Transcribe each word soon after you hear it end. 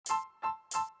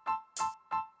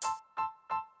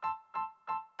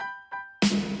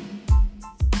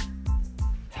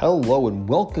Hello and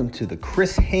welcome to the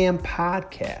Chris Ham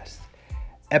Podcast,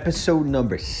 episode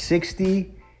number 68.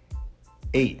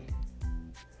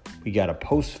 We got a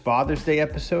post-Father's Day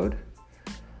episode.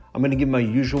 I'm going to give my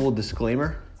usual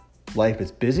disclaimer. Life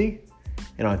is busy,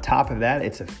 and on top of that,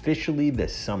 it's officially the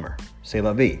summer. C'est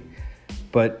la vie.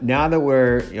 But now that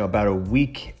we're about a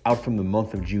week out from the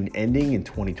month of June ending in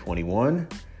 2021,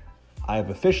 I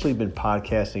have officially been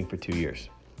podcasting for 2 years.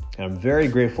 And I'm very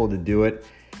grateful to do it.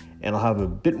 And I'll have a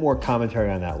bit more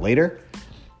commentary on that later.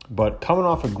 But coming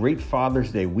off a great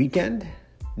Father's Day weekend,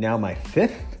 now my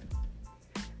fifth.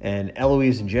 And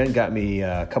Eloise and Jen got me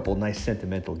a couple nice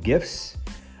sentimental gifts.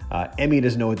 Emmy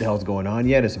doesn't know what the hell's going on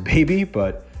yet as a baby,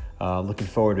 but looking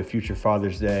forward to future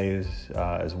Father's Day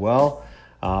as well.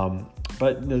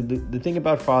 But the thing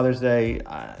about Father's Day,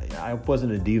 I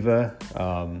wasn't a diva.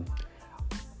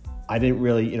 I didn't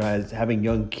really, as having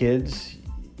young kids,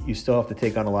 you still have to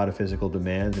take on a lot of physical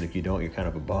demands, and if you don't, you're kind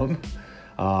of a bum.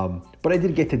 But I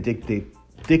did get to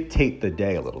dictate the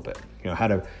day a little bit. Had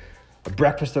a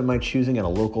breakfast of my choosing at a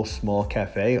local small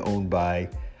cafe owned by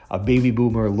a baby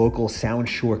boomer local Sound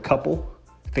Shore couple.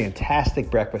 Fantastic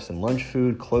breakfast and lunch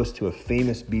food close to a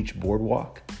famous beach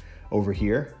boardwalk over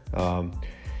here.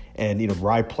 And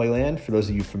Ride Playland, for those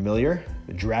of you familiar,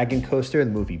 the Dragon Coaster,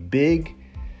 the movie Big,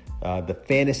 the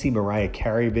Fantasy Mariah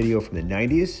Carey video from the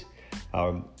 90s.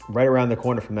 Right around the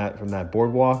corner from that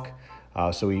boardwalk.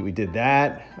 So we did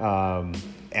that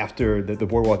after the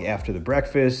boardwalk after the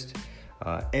breakfast.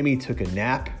 Emmy took a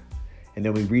nap, and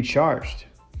then we recharged.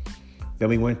 Then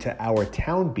we went to our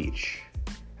town beach.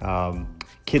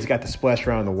 Kids got to splash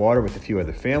around in the water with a few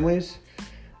other families.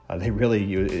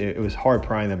 It was hard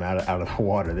prying them out of the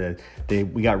water.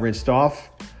 We got rinsed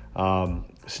off,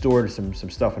 stored some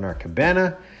stuff in our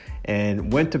cabana,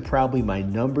 and went to probably my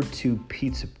number 2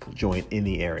 pizza joint in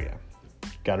the area.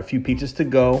 Got a few pizzas to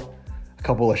go, a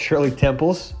couple of Shirley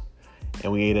Temples,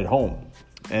 and we ate at home.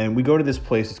 And we go to this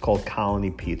place, it's called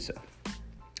Colony Pizza.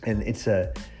 And it's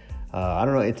I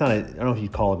don't know if you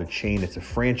call it a chain, it's a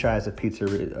franchise of pizza.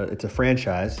 It's a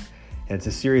franchise, and it's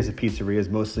a series of pizzerias,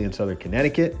 mostly in Southern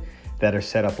Connecticut, that are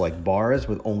set up like bars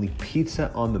with only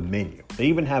pizza on the menu. They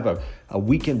even have a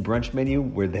weekend brunch menu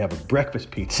where they have a breakfast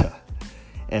pizza.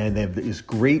 And they have this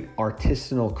great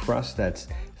artisanal crust that's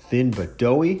thin but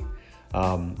doughy,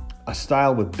 a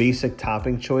style with basic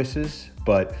topping choices.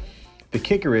 But the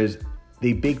kicker is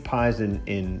they bake pies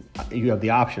in you have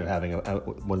the option of having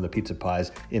one of the pizza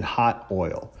pies in hot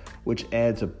oil, which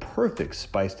adds a perfect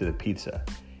spice to the pizza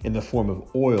in the form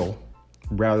of oil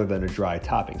rather than a dry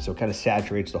topping. So it kind of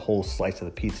saturates the whole slice of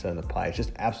the pizza and the pie. It's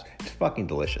just it's fucking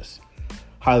delicious.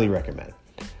 Highly recommend.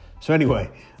 So anyway,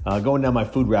 going down my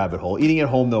food rabbit hole. Eating at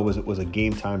home, though, was a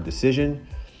game time decision.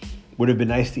 Would have been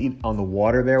nice to eat on the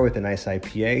water there with a nice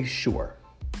IPA, sure.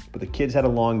 But the kids had a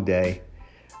long day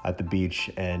at the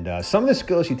beach, and some of the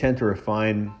skills you tend to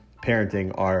refine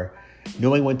parenting are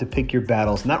knowing when to pick your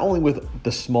battles, not only with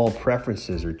the small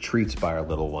preferences or treats by our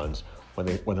little ones when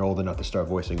they're old enough to start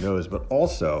voicing those, but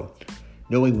also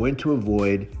knowing when to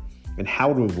avoid and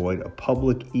how to avoid a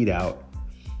public eat-out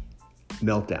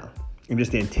meltdown. And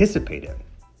just anticipate it,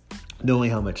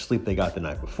 knowing how much sleep they got the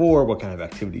night before, what kind of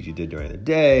activities you did during the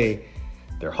day,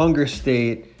 their hunger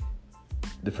state,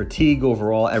 the fatigue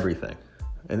overall, everything.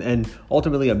 And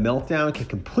ultimately, a meltdown can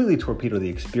completely torpedo the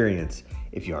experience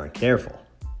if you aren't careful.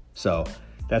 So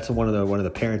that's one of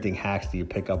the parenting hacks that you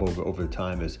pick up over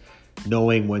time is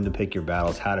knowing when to pick your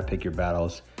battles, how to pick your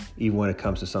battles, even when it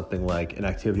comes to something like an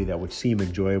activity that would seem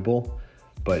enjoyable,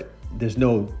 but there's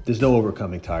no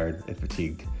overcoming tired and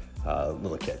fatigued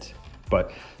little kids.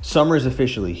 But summer is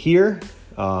officially here.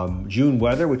 June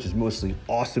weather, which is mostly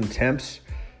awesome temps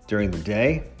during the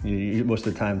day. Most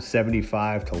of the time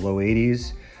 75 to low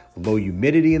 80s. Low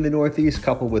humidity in the Northeast,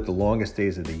 coupled with the longest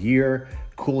days of the year.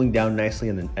 Cooling down nicely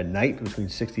at night between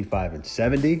 65 and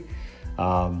 70.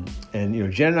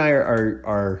 And Jen and I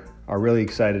are really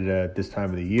excited at this time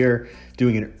of the year,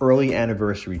 doing an early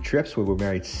anniversary trip. So we're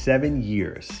married 7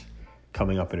 years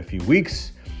coming up in a few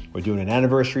weeks. We're doing an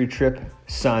anniversary trip,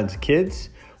 sans kids,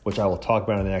 which I will talk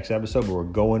about in the next episode, but we're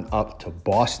going up to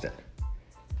Boston.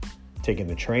 Taking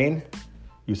the train,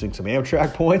 using some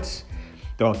Amtrak points.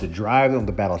 Don't have to drive, don't have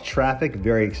to battle traffic.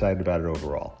 Very excited about it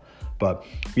overall. But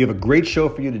we have a great show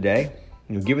for you today.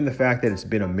 Given the fact that it's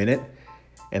been a minute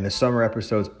and the summer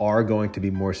episodes are going to be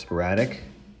more sporadic,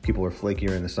 people are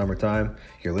flakier in the summertime,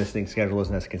 your listening schedule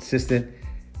isn't as consistent.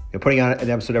 Putting out an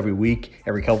episode every week,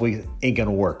 every couple weeks, ain't going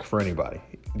to work for anybody,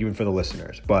 even for the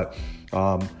listeners. But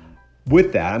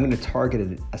with that, I'm going to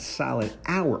target a solid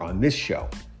hour on this show.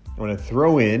 I'm going to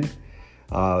throw in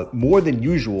more than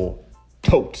usual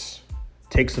totes.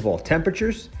 takes of all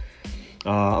temperatures.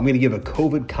 I'm going to give a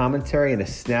COVID commentary and a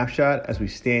snapshot as we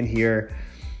stand here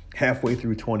halfway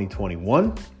through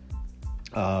 2021.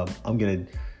 I'm going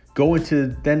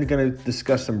to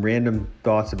discuss some random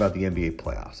thoughts about the NBA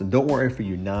playoffs. And don't worry for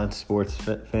you non-sports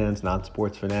fans,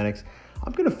 non-sports fanatics.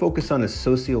 I'm going to focus on a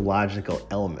sociological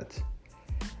element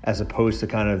as opposed to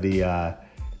kind of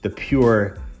the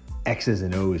pure X's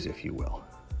and O's, if you will.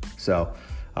 So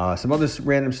some other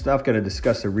random stuff, going to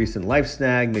discuss a recent life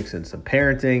snag, mix in some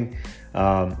parenting.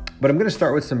 But I'm going to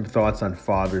start with some thoughts on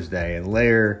Father's Day and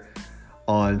layer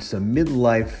on some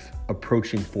midlife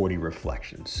approaching 40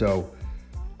 reflections. So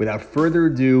without further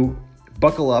ado,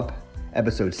 buckle up,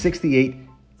 episode 68,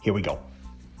 here we go.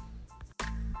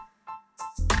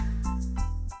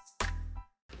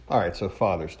 All right, so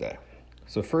Father's Day.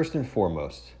 So first and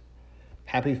foremost,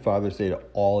 happy Father's Day to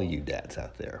all you dads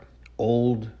out there.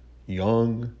 Old,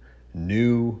 young,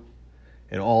 new,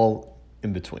 and all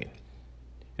in between.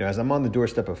 You know, as I'm on the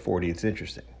doorstep of 40, it's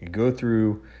interesting. You go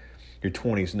through your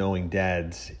 20s knowing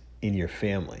dads in your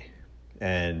family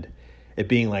and it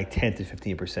being like 10 to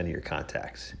 15% of your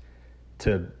contacts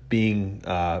to being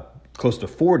close to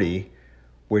 40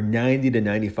 where 90 to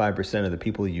 95% of the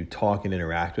people you talk and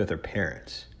interact with are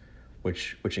parents,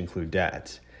 which include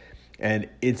dads. And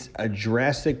it's a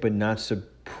drastic but not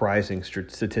surprising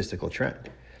statistical trend.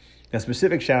 Now,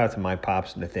 specific shout out to my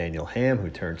pops, Nathaniel Ham, who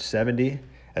turned 70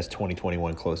 as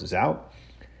 2021 closes out,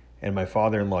 and my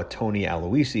father-in-law, Tony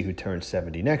Aloisi, who turned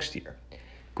 70 next year.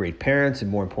 Great parents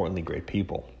and, more importantly, great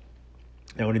people.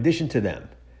 Now, in addition to them,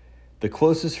 the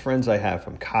closest friends I have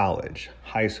from college,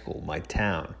 high school, my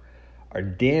town, are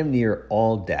damn near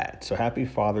all dads. So happy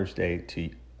Father's Day to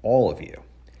all of you.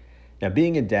 Now,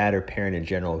 being a dad or parent in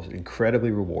general is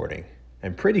incredibly rewarding.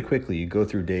 And pretty quickly, you go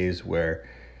through days where,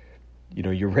 you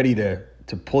know, you're ready to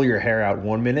pull your hair out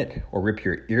 1 minute or rip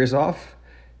your ears off,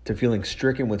 to feeling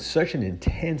stricken with such an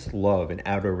intense love and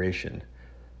adoration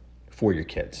for your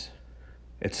kids.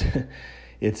 It's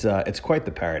quite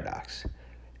the paradox.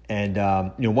 And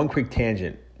one quick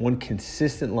tangent, one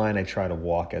consistent line I try to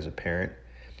walk as a parent,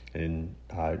 and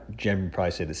Jen would probably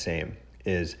say the same,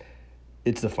 it's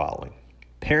the following.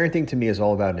 Parenting to me is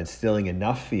all about instilling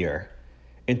enough fear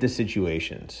into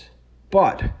situations,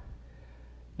 but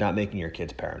not making your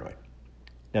kids paranoid.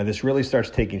 Now, this really starts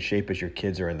taking shape as your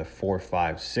kids are in the 4,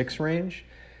 5, 6 range.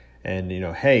 And,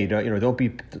 hey, don't be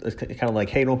kind of like,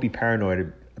 hey, don't be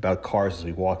paranoid about cars as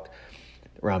we walk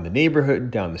around the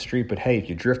neighborhood, down the street. But hey, if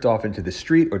you drift off into the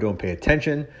street or don't pay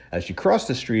attention as you cross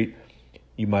the street,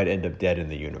 you might end up dead in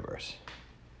the universe.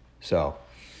 So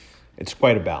it's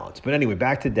quite a balance. But anyway,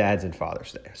 back to dads and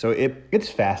Father's Day. So it's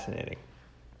fascinating.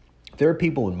 There are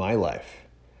people in my life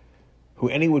who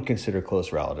anyone would consider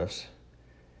close relatives,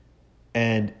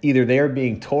 and either they are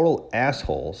being total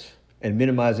assholes and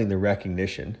minimizing the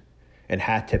recognition and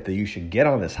hat tip that you should get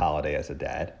on this holiday as a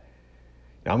dad.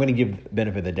 Now, I'm going to give the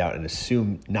benefit of the doubt and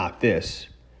assume not this.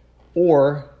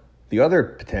 Or the other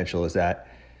potential is that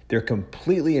they're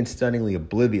completely and stunningly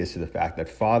oblivious to the fact that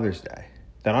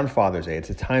on Father's Day, it's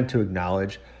a time to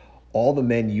acknowledge all the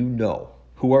men you know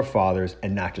who are fathers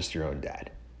and not just your own dad.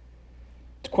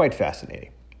 It's quite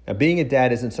fascinating. Now, being a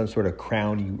dad isn't some sort of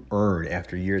crown you earn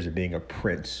after years of being a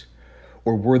prince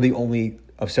or worthy only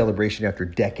of celebration after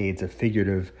decades of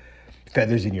figurative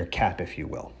feathers in your cap, if you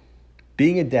will.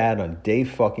 Being a dad on day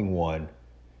fucking one,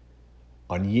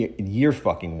 year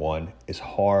fucking one, is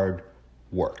hard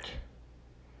work.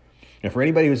 Now, for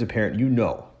anybody who's a parent, you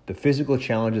know the physical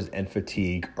challenges and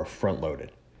fatigue are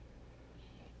front-loaded.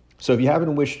 So if you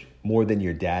haven't wished more than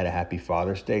your dad a happy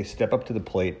Father's Day, step up to the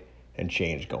plate and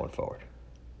change going forward.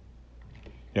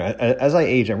 As I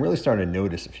age, I'm really starting to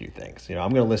notice a few things.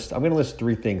 I'm going to list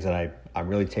 3 things that I'm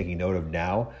really taking note of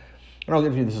now. I don't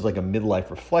know if this is like a midlife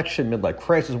reflection, midlife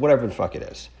crisis, whatever the fuck it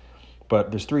is.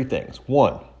 But there's 3 things.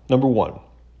 Number one,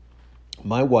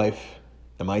 my wife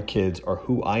and my kids are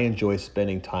who I enjoy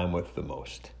spending time with the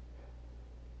most.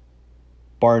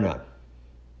 Bar none.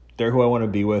 They're who I want to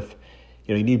be with.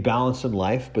 You need balance in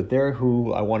life, but they're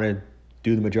who I want to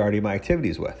do the majority of my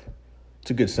activities with.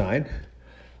 It's a good sign.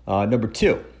 Number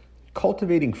 2,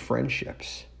 cultivating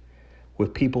friendships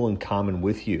with people in common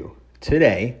with you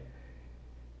today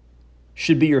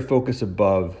should be your focus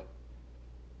above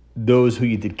those who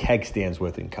you did keg stands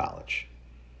with in college.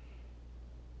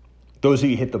 Those who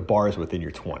you hit the bars with in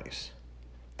your 20s.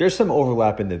 There's some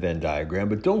overlap in the Venn diagram,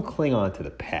 but don't cling on to the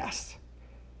past.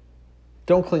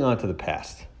 Don't cling on to the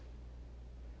past.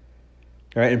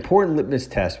 All right, important litmus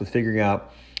test with figuring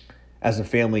out as a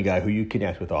family guy who you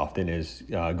connect with often is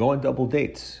go on double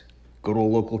dates. Go to a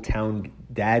local town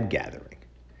dad gathering.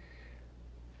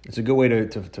 It's a good way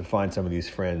to find some of these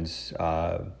friends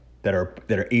that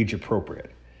are age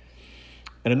appropriate.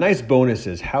 And a nice bonus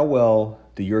is how well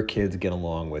do your kids get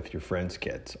along with your friends'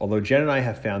 kids? Although Jen and I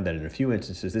have found that in a few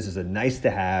instances, this is a nice to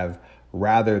have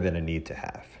rather than a need to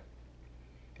have.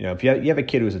 You know, if you have a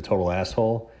kid who's a total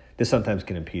asshole, this sometimes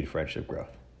can impede friendship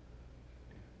growth.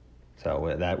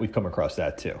 So that we've come across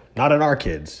that too. Not in our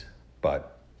kids,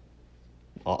 but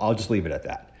I'll just leave it at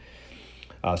that.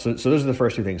 So those are the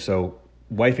first two things. So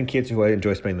wife and kids who I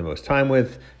enjoy spending the most time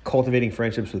with, cultivating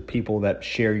friendships with people that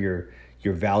share your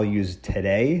values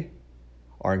today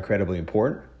are incredibly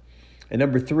important. And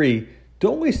number 3,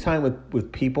 don't waste time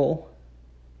with people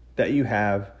that you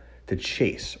have to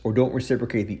chase or don't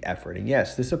reciprocate the effort. And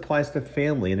yes, this applies to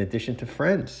family in addition to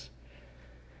friends.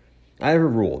 I have a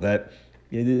rule that,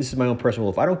 this is my own personal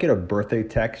rule. If I don't get a birthday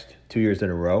text 2 years in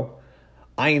a row,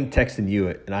 I am texting you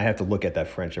and I have to look at that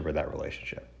friendship or that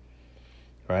relationship.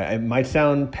 All right? It might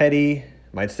sound petty,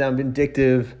 might sound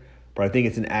vindictive, but I think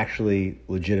it's an actually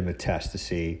legitimate test to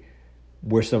see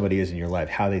where somebody is in your life,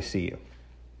 how they see you.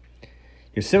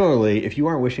 Similarly, if you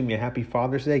aren't wishing me a happy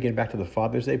Father's Day, getting back to the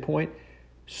Father's Day point,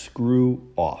 screw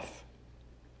off.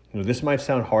 This might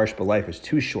sound harsh, but life is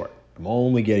too short. I'm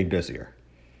only getting busier.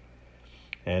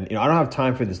 And I don't have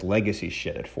time for this legacy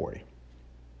shit at 40.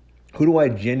 Who do I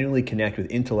genuinely connect with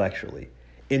intellectually,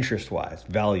 interest-wise,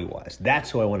 value-wise? That's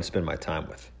who I want to spend my time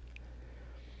with.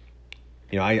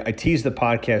 I teased the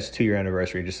podcast 2-year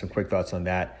anniversary, just some quick thoughts on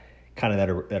that, kind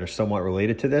of that are somewhat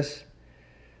related to this.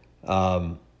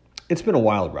 It's been a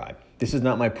wild ride. This is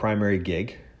not my primary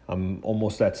gig. I'm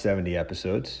almost at 70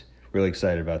 episodes. Really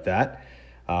excited about that.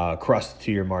 Crossed the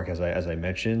 2-year mark, as I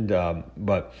mentioned.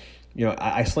 But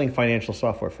I sling financial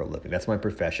software for a living. That's my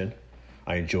profession.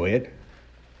 I enjoy it.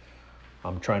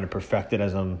 I'm trying to perfect it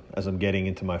as I'm getting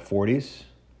into my 40s.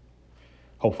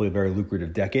 Hopefully a very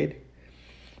lucrative decade.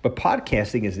 But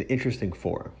podcasting is an interesting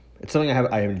forum. It's something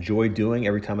I enjoy doing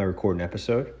every time I record an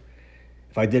episode.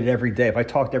 If I did it every day, if I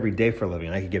talked every day for a living,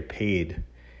 and I could get paid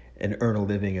and earn a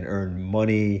living and earn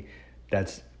money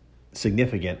that's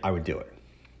significant, I would do it.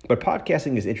 But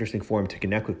podcasting is an interesting forum to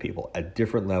connect with people at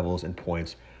different levels and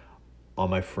points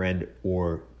on my friend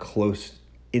or close,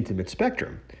 intimate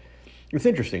spectrum. It's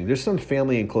interesting. There's some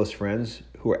family and close friends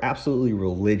who are absolutely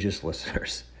religious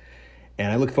listeners.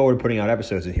 And I look forward to putting out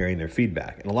episodes and hearing their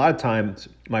feedback. And a lot of times,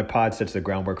 my pod sets the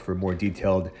groundwork for more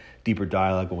detailed, deeper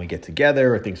dialogue when we get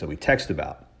together or things that we text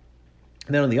about.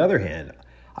 And then on the other hand,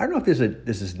 I don't know if there's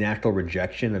this natural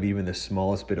rejection of even the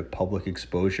smallest bit of public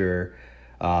exposure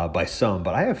by some,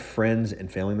 but I have friends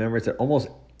and family members that almost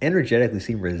energetically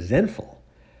seem resentful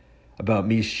about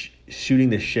me shooting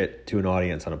this shit to an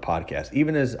audience on a podcast,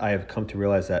 even as I have come to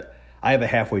realize that I have a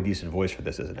halfway decent voice for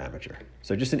this as an amateur.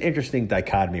 So just an interesting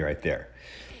dichotomy right there.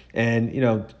 And,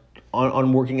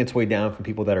 on working its way down from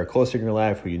people that are closer in your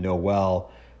life, who you know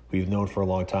well, who you've known for a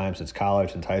long time, since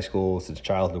college, since high school, since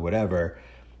childhood, whatever,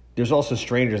 there's also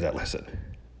strangers that listen.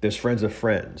 There's friends of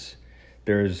friends.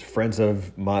 There's friends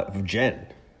of Jen.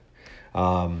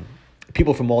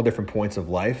 People from all different points of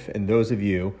life. And those of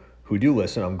you who do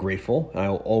listen, I'm grateful.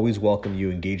 I'll always welcome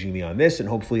you engaging me on this. And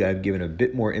hopefully I've given a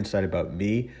bit more insight about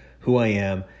me, who I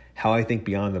am, how I think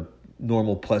beyond the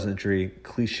normal pleasantry,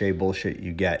 cliche bullshit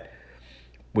you get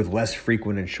with less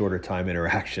frequent and shorter time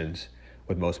interactions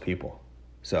with most people.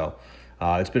 So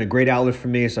it's been a great outlet for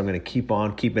me, so I'm going to keep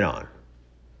on keeping on.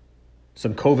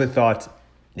 Some COVID thoughts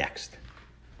next.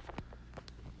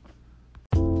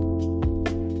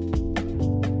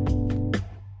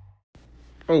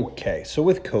 Okay, so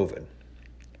with COVID,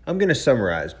 I'm going to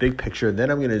summarize big picture, then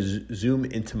I'm going to zoom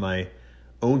into my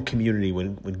own community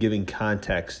when giving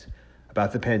context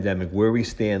about the pandemic, where we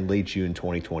stand late June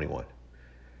 2021.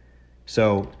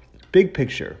 So, big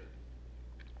picture.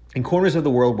 In corners of the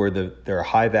world where there are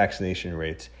high vaccination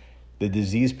rates, the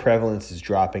disease prevalence is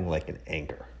dropping like an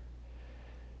anchor.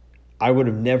 I would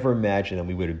have never imagined that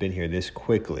we would have been here this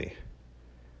quickly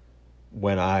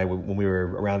when we were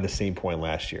around the same point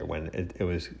last year, when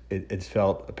it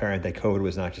felt apparent that COVID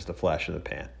was not just a flash in the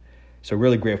pan. So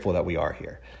really grateful that we are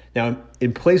here. Now,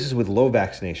 in places with low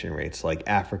vaccination rates like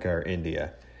Africa or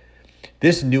India,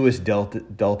 this newest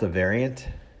Delta variant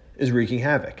is wreaking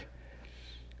havoc.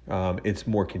 It's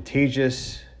more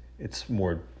contagious, it's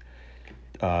more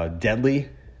deadly,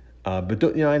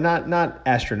 but not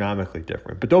astronomically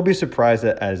different. But don't be surprised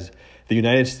that as the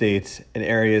United States and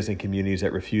areas and communities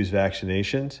that refuse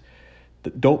vaccinations,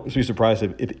 don't be surprised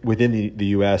if within the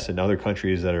U.S. and other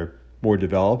countries that are more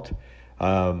developed,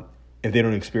 if they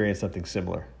don't experience something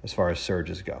similar as far as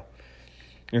surges go.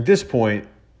 At this point,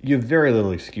 you have very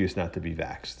little excuse not to be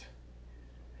vaxxed.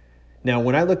 Now,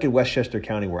 when I look at Westchester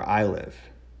County where I live,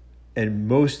 and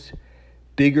most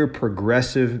bigger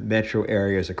progressive metro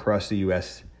areas across the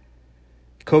U.S.,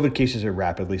 COVID cases are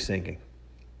rapidly sinking.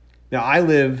 Now, I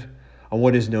live on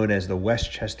what is known as the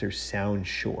Westchester Sound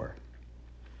Shore.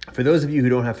 For those of you who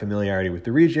don't have familiarity with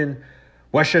the region,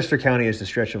 Westchester County is the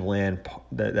stretch of land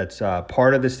that's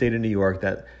part of the state of New York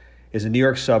that is a New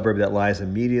York suburb that lies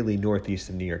immediately northeast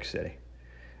of New York City,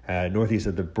 northeast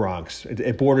of the Bronx.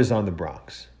 It borders on the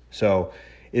Bronx. So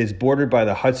it is bordered by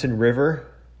the Hudson River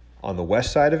on the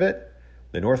west side of it,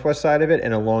 the northwest side of it,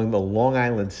 and along the Long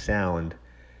Island Sound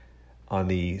on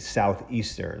the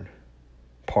southeastern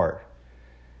part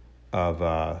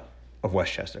of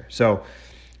Westchester. So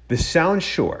the Sound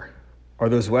Shore are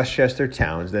those Westchester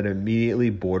towns that immediately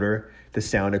border the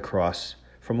Sound across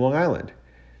from Long Island.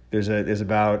 There's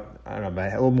about, I don't know,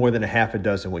 a little more than a half a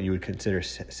dozen what you would consider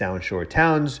Sound Shore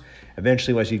towns.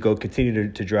 Eventually, once you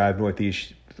continue to drive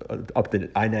northeast up the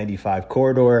I-95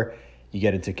 corridor, you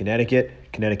get into Connecticut.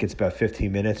 Connecticut's about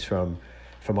 15 minutes from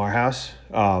our house.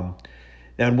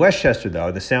 Now in Westchester,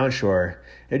 though, the Sound Shore,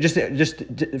 just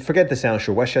forget the Sound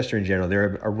Shore, Westchester in general,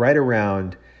 there are right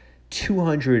around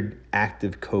 200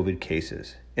 active COVID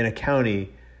cases in a county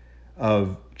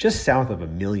of just south of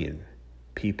 1 million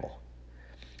people.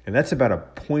 And that's about a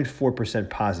 0.4%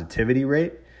 positivity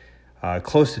rate.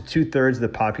 Close to 2/3 of the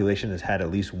population has had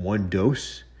at least one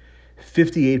dose.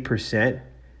 58%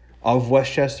 of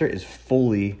Westchester is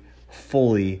fully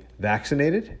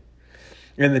vaccinated.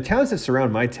 And the towns that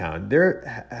surround my town,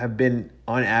 there have been,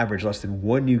 on average, less than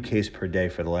one new case per day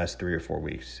for the last 3 or 4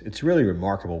 weeks. It's really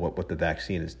remarkable what the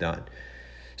vaccine has done.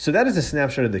 So that is a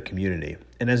snapshot of the community.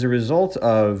 And as a result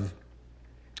of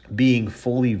being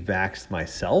fully vaxxed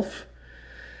myself,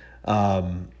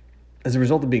 I'm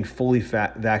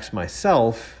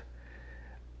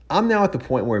now at the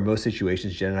point where in most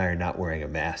situations, Jen and I are not wearing a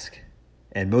mask.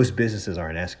 And most businesses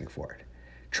aren't asking for it.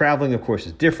 Traveling, of course,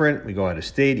 is different. We go out of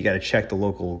state. You got to check the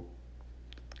local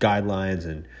guidelines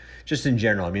and just in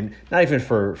general. I mean, not even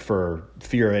for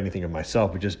fear of anything of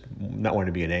myself, but just not wanting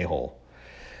to be an a-hole.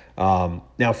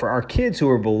 Now, for our kids who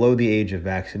are below the age of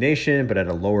vaccination, but at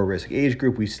a lower risk age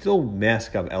group, we still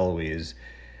mask up Eloise,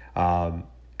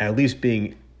 at least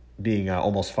being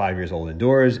almost 5 years old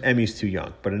indoors. Emmy's too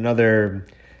young, but another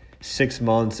 6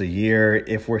 months, a year,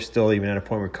 if we're still even at a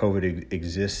point where COVID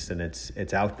exists and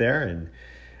it's out there, and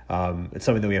it's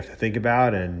something that we have to think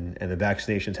about, and the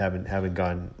vaccinations haven't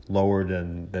gone lower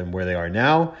than where they are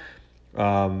now.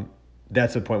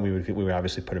 That's the point we would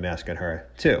obviously put a mask on her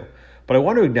too. But I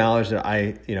want to acknowledge that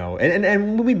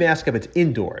and when we mask up, it's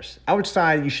indoors.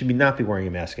 Outside, you should not be wearing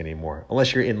a mask anymore,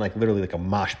 unless you're in literally a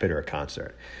mosh pit or a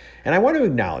concert. And I want to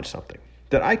acknowledge something,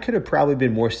 that I could have probably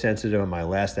been more sensitive on my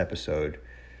last episode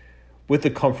with the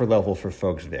comfort level for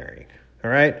folks varying.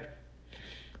 All right?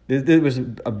 There was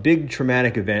a big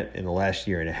traumatic event in the last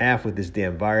year and a half with this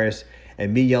damn virus,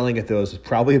 and me yelling at those was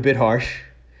probably a bit harsh.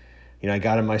 I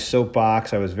got in my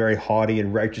soapbox. I was very haughty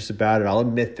and righteous about it. I'll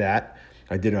admit that.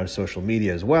 I did it on social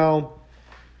media as well.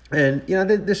 And,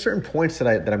 there's certain points that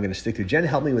I'm going to stick to. Jen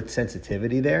helped me with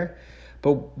sensitivity there.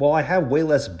 But while I have way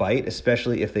less bite,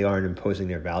 especially if they aren't imposing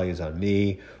their values on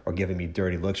me or giving me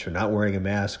dirty looks for not wearing a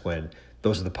mask when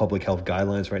those are the public health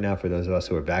guidelines right now for those of us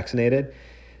who are vaccinated,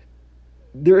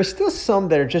 there are still some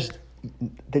that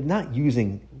they're not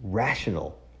using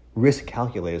rational risk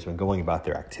calculators when going about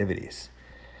their activities.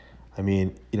 I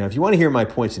mean, if you want to hear my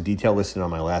points in detail, listen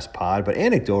on my last pod, but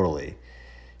anecdotally,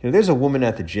 there's a woman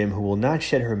at the gym who will not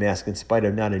shed her mask in spite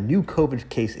of not a new COVID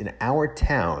case in our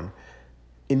town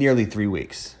in nearly 3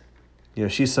 weeks.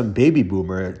 She's some baby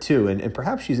boomer too, and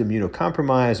perhaps she's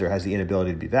immunocompromised or has the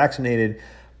inability to be vaccinated.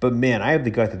 But man, I have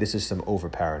the gut that this is some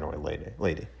over-paranoid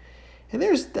lady. And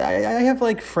I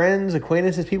have friends,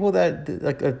 acquaintances, people that,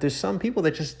 there's some people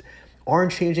that just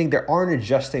aren't changing, they aren't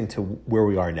adjusting to where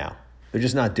we are now. They're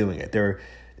just not doing it. They're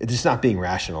just not being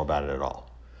rational about it at all.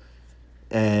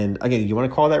 And again, you want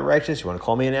to call that righteous? You want to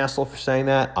call me an asshole for saying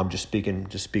that? I'm just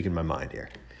speaking my mind here.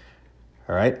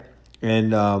 All right?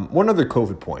 And one other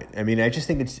COVID point. I mean, I just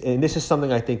think and this is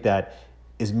something I think that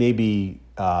is maybe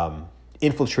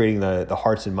infiltrating the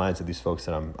hearts and minds of these folks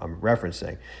that I'm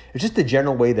referencing. It's just the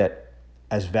general way that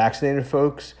as vaccinated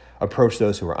folks approach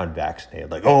those who are unvaccinated.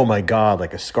 Like, oh my God,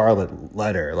 like a scarlet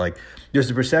letter. Like there's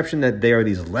a perception that they are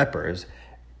these lepers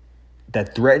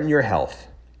that threaten your health.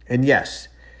 And yes,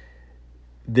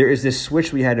 there is this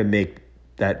switch we had to make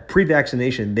that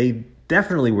pre-vaccination, they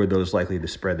definitely were those likely to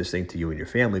spread this thing to you and your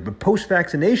family. But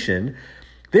post-vaccination,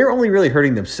 they're only really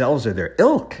hurting themselves or their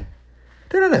ilk.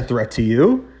 They're not a threat to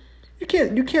you. You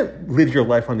can't live your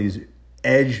life on these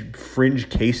edge fringe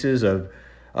cases of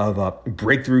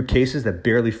breakthrough cases that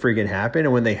barely friggin' happen.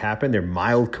 And when they happen, they're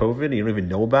mild COVID and you don't even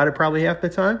know about it probably half the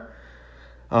time.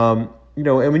 And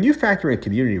when you factor in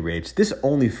community rates, this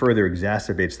only further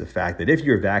exacerbates the fact that if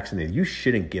you're vaccinated, you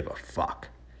shouldn't give a fuck.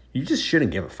 You just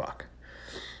shouldn't give a fuck.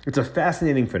 It's a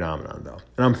fascinating phenomenon, though.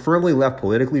 And I'm firmly left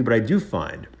politically, but I do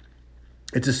find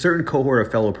it's a certain cohort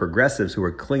of fellow progressives who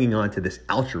are clinging on to this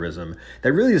altruism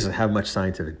that really doesn't have much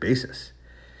scientific basis.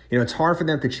 It's hard for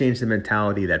them to change the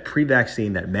mentality that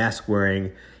pre-vaccine, that mask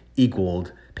wearing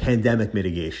equaled pandemic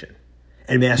mitigation,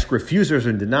 and mask refusers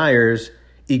and deniers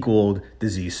equaled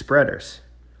disease spreaders.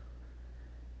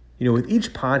 With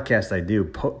each podcast I do,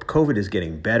 COVID is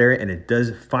getting better, and it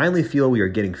does finally feel we are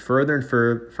getting further and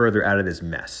further out of this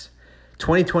mess.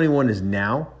 2021 is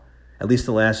now, at least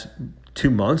the last 2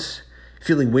 months,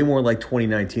 feeling way more like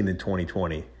 2019 than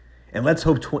 2020. And let's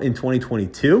hope in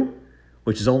 2022,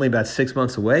 which is only about 6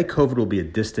 months away, COVID will be a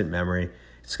distant memory.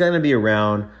 It's going to be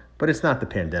around, but it's not the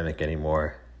pandemic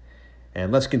anymore.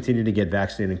 And let's continue to get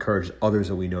vaccinated and encourage others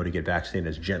that we know to get vaccinated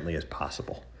as gently as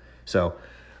possible. So,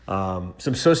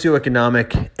 some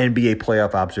socioeconomic NBA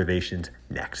playoff observations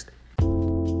next.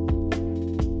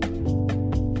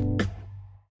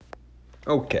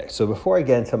 Okay, so before I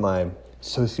get into my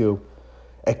socioeconomic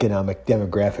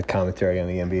demographic commentary on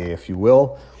the NBA, if you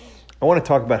will, I want to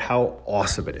talk about how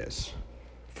awesome it is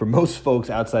for most folks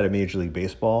outside of Major League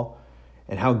Baseball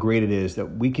and how great it is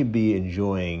that we can be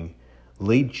enjoying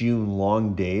late June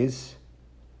long days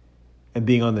and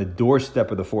being on the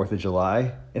doorstep of the 4th of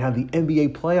July and have the NBA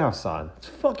playoffs on. It's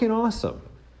fucking awesome.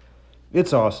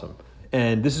 It's awesome.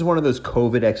 And this is one of those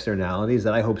COVID externalities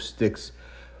that I hope sticks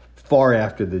far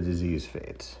after the disease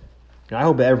fades. And I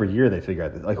hope every year they figure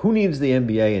out that, like, who needs the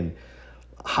NBA in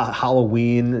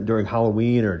Halloween, during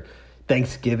Halloween or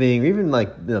Thanksgiving, or even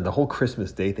the whole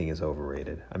Christmas Day thing is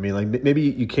overrated. I mean, like, maybe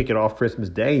you kick it off Christmas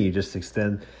Day and you just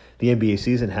extend the NBA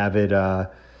season, have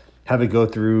it go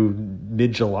through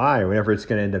mid-July or whenever it's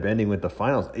going to end up ending with the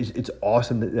finals. It's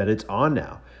awesome that it's on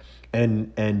now.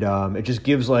 And it just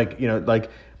gives I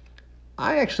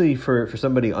actually, for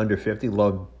somebody under 50,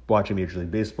 love watching Major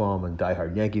League Baseball. I'm a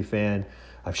diehard Yankee fan.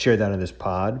 I've shared that on this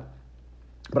pod.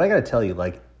 But I got to tell you,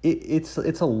 it's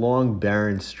a long,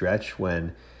 barren stretch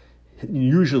when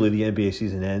usually the NBA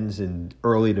season ends in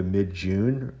early to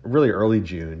mid-June, really early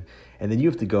June. And then you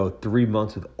have to go 3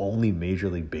 months with only Major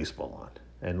League Baseball on.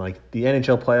 And the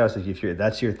NHL playoffs, if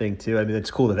that's your thing too. I mean,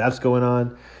 it's cool that that's going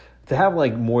on. To have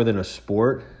more than a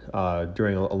sport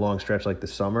during a long stretch like the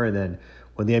summer, and then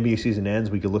when the NBA season ends,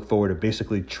 we could look forward to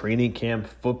basically training camp,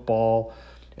 football,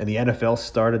 and the NFL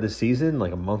start of the season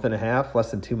a month and a half,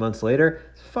 less than 2 months later.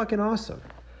 It's fucking awesome.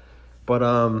 But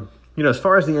as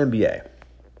far as the NBA,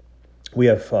 we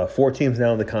have 4 teams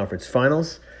now in the conference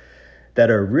finals that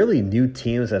are really new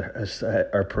teams that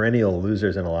are perennial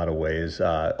losers in a lot of ways.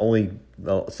 Only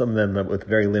some of them with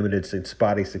very limited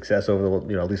spotty success over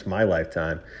at least my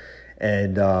lifetime,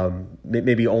 and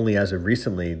maybe only as of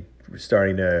recently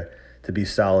starting to be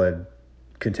solid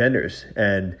contenders.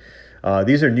 And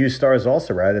these are new stars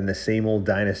also, rather than the same old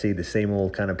dynasty, the same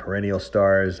old kind of perennial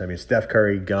stars. I mean, Steph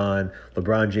Curry gone,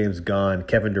 LeBron James gone,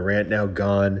 Kevin Durant now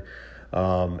gone.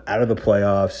 Out of the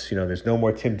playoffs. There's no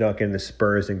more Tim Duncan, the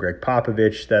Spurs, and Greg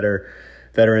Popovich that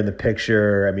are in the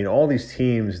picture. I mean, all these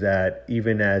teams that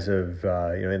even as of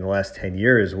in the last 10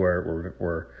 years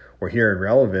were here and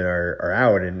relevant are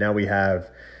out, and now we have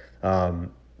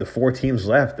the 4 teams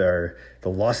left are the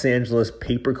Los Angeles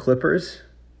Paper Clippers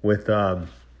with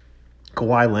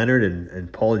Kawhi Leonard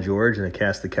and Paul George and a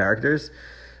cast of characters,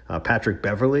 Patrick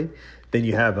Beverley. Then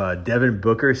you have Devin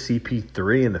Booker,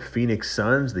 CP3, and the Phoenix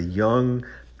Suns, the young,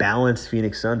 balanced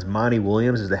Phoenix Suns. Monty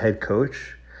Williams is the head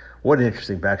coach. What an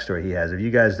interesting backstory he has. If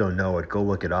you guys don't know it, go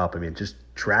look it up. I mean, just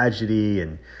tragedy,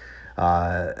 and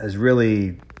has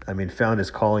really, found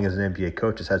his calling as an NBA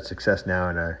coach. Has had success now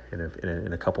in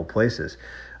a couple places.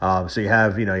 So you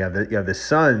have the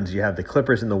Suns, you have the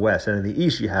Clippers in the West, and in the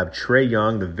East you have Trae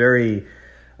Young, the very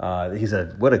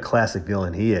what a classic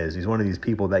villain he is. He's one of these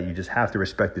people that you just have to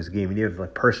respect this game. And you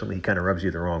have personally, he kind of rubs you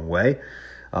the wrong way.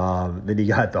 Then you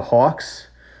got the Hawks,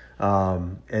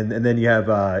 and then you have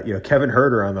Kevin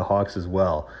Huerter on the Hawks as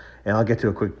well. And I'll get to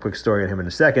a quick story on him in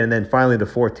a second. And then finally, the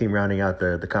 4th team rounding out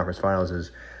the conference finals is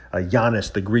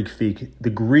Giannis, the Greek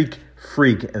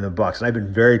freak, and the Bucks. And I've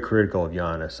been very critical of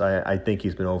Giannis. I think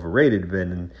he's been overrated.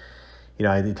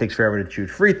 It takes forever to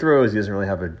shoot free throws. He doesn't really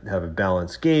have a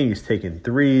balanced game. He's taking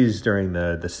threes during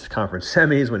the conference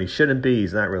semis when he shouldn't be.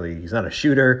 He's not a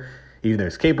shooter, even though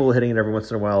he's capable of hitting it every once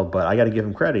in a while. But I got to give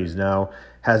him credit. He's now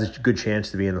has a good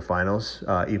chance to be in the finals,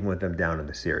 even with them down in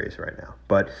the series right now.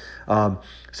 But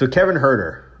so Kevin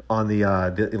Huerter, on the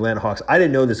Atlanta Hawks. I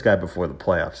didn't know this guy before the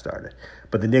playoffs started,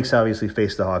 but the Knicks obviously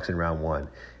faced the Hawks in round one,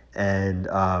 and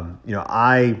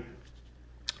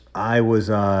I was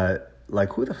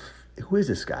like, who is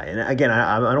this guy? And again,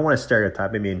 I don't want to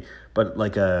stereotype. I mean, but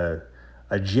like a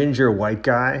ginger white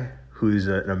guy who's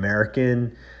an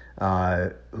American,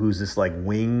 who's this like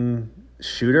wing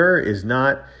shooter is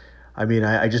not. I mean,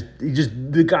 I just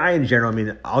the guy in general. I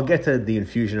mean, I'll get to the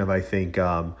infusion of I think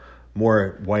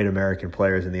more white American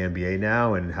players in the NBA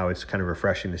now, and how it's kind of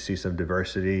refreshing to see some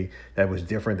diversity that was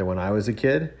different than when I was a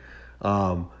kid.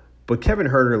 But Kevin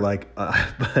Huerter, like,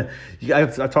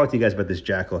 I've talked to you guys about this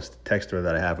Jackal texter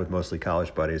that I have with mostly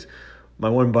college buddies. My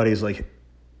one buddy is like,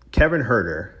 Kevin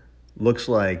Huerter looks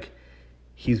like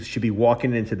he should be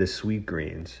walking into the Sweet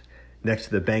Greens next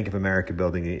to the Bank of America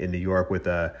building in New York with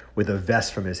a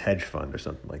vest from his hedge fund or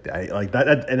something like that.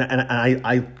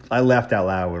 I laughed out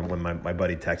loud when my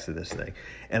buddy texted this thing,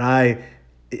 and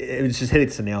it was just hitting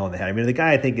the nail on the head. I mean, the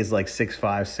guy I think is like 6'5",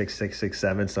 6'6",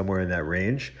 6'7", somewhere in that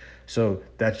range. So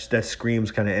that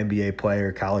screams kind of NBA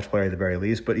player, college player at the very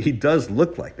least. But he does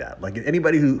look like that. Like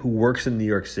anybody who works in New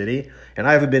York City, and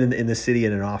I haven't been in the city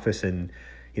in an office in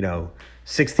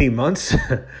 16 months.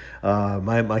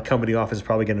 My company office is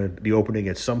probably going to be opening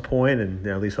at some point, and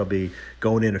at least I'll be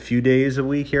going in a few days a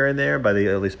week here and there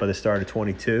at least by the start of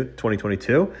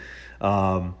 2022.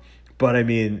 But I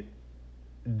mean,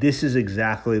 this is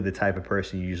exactly the type of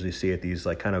person you usually see at these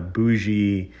like kind of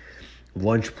bougie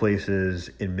lunch places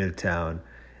in Midtown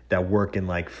that work in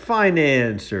like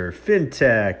finance or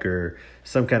fintech or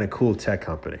some kind of cool tech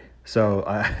company. So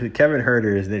Kevin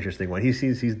Huerter is an interesting one. He's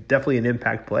definitely an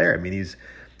impact player. I mean,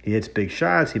 he hits big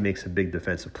shots. He makes some big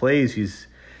defensive plays. He's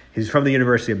from the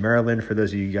University of Maryland. For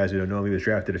those of you guys who don't know him, he was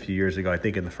drafted a few years ago, I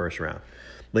think late in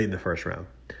the first round.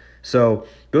 So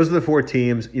those are the four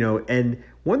teams, and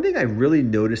one thing I really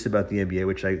noticed about the NBA,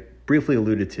 which I briefly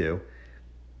alluded to,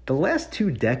 the last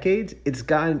 2 decades, it's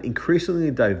gotten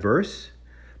increasingly diverse,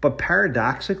 but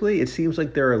paradoxically, it seems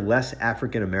like there are less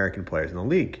African-American players in the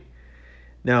league.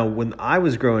 Now, when I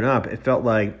was growing up, it felt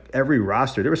like every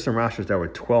roster, there were some rosters that were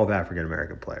 12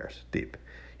 African-American players deep.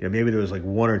 Maybe there was like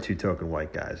 1 or 2 token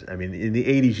white guys. I mean, in the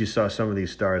 80s, you saw some of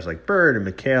these stars like Bird and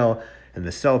McHale and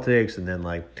the Celtics, and then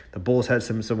like the Bulls had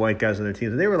some white guys on their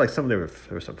teams. And they were like there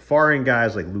were some foreign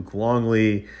guys like Luke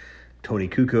Longley, Tony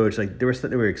Kukoc. Like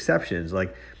there were exceptions.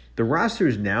 Like the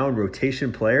rosters now in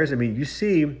rotation players, I mean, you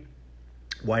see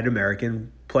white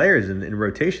American players in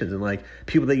rotations and like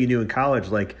people that you knew in college,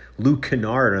 like Luke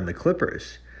Kennard on the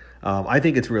Clippers. I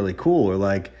think it's really cool. Or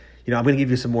like, I'm going to give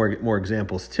you some more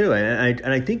examples too. And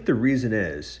I think the reason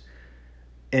is,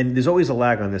 and there's always a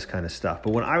lag on this kind of stuff,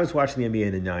 but when I was watching the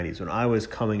NBA in the 90s, when I was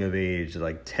coming of age,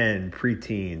 like 10,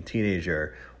 preteen,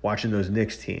 teenager, watching those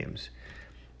Knicks teams,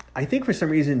 I think for some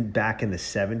reason back in the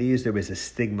 70s, there was a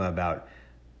stigma about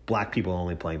black people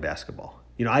only playing basketball.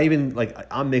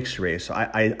 I'm mixed race, so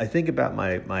I think about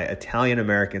my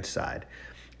Italian-American side,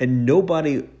 and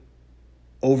nobody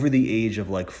over the age of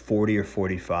like 40 or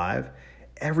 45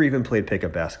 ever even played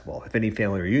pickup basketball. If any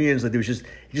family reunions, like it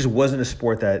just wasn't a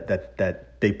sport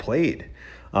that they played.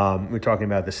 We're talking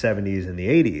about the 70s and the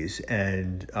 80s,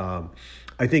 and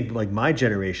I think like my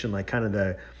generation, like kind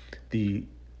of the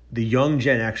young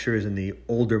Gen Xers and the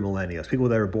older millennials, people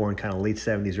that were born kind of late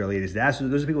 70s, early 80s,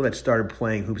 those are people that started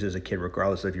playing hoops as a kid,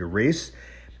 regardless of your race.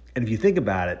 And if you think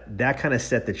about it, that kind of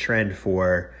set the trend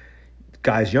for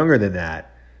guys younger than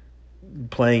that,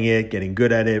 playing it, getting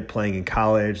good at it, playing in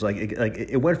college. Like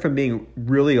it went from being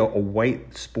really a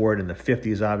white sport in the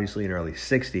 50s, obviously, and early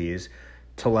 60s,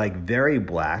 to like very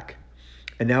black.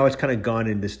 And now it's kind of gone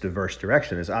in this diverse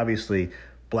direction. There's obviously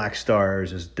black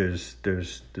stars, there's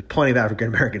plenty of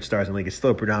African-American stars in the league. It's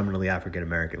still a predominantly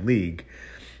African-American league.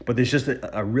 But there's just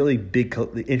a really big,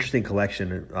 interesting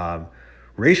collection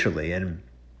racially. And,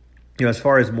 as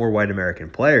far as more white American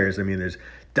players, I mean, there's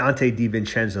Dante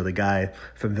DiVincenzo, the guy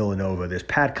from Villanova. There's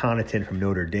Pat Connaughton from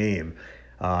Notre Dame.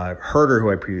 Herter,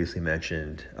 who I previously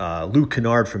mentioned. Luke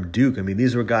Kennard from Duke. I mean,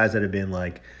 these were guys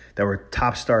that were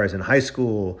top stars in high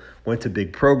school, went to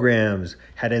big programs,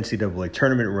 had NCAA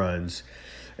tournament runs.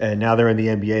 And now they're in the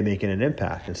NBA making an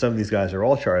impact. And some of these guys are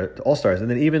all-stars. And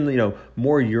then even,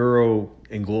 more Euro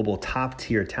and global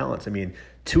top-tier talents. I mean,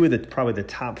 two of probably the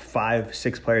top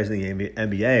 5-6 players in the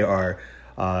NBA are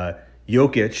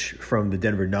Jokic from the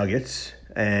Denver Nuggets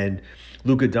and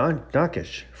Luka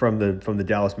Doncic from the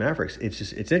Dallas Mavericks.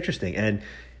 It's interesting. And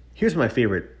here's my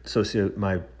favorite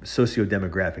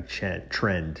socio-demographic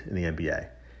trend in the NBA.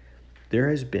 There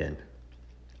has been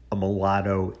a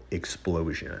mulatto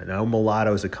explosion. I know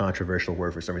mulatto is a controversial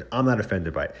word for some reason. I'm not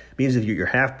offended by it. It means if you're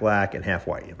half black and half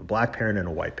white. You have a black parent and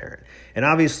a white parent. And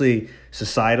obviously,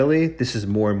 societally, this is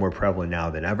more and more prevalent now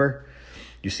than ever.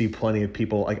 You see plenty of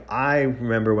people, like I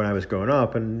remember when I was growing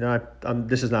up, and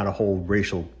this is not a whole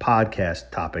racial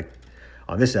podcast topic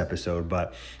on this episode,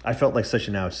 but I felt like such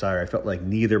an outsider. I felt like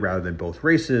neither rather than both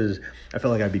races. I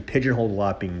felt like I'd be pigeonholed a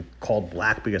lot being called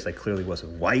black because I clearly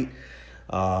wasn't white.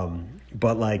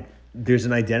 But like there's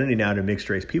an identity now to mixed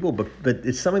race people, but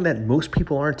it's something that most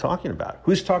people aren't talking about.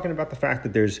 Who's talking about the fact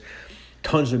that there's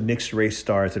tons of mixed race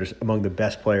stars that are among the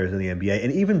best players in the NBA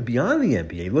and even beyond the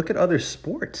NBA? Look at other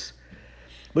sports.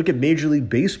 Look at Major League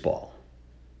Baseball.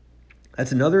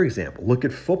 That's another example. Look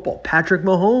at football. Patrick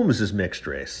Mahomes is mixed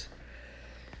race.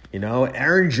 You know,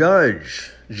 Aaron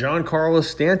Judge, Giancarlo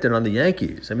Stanton on the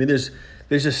Yankees. I mean, there's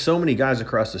just so many guys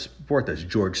across the sport. There's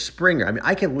George Springer. I mean,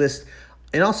 I can list,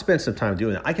 and I'll spend some time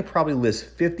doing that. I could probably list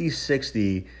 50,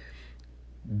 60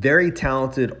 very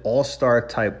talented all-star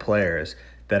type players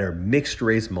that are mixed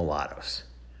race mulattoes.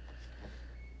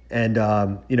 And,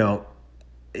 you know,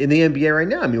 in the NBA right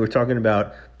now, I mean, we're talking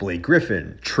about Blake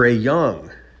Griffin, Trae Young,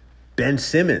 Ben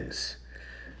Simmons,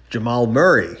 Jamal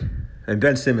Murray, and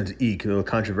Ben Simmons, a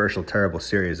controversial, terrible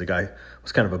series. The guy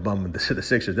was kind of a bum with the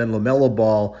Sixers. Then LaMelo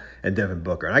Ball and Devin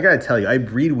Booker. And I got to tell you, I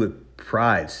breathe with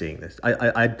pride seeing this.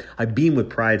 I beam with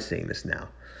pride seeing this now.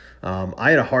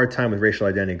 I had a hard time with racial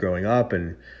identity growing up,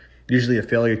 and usually a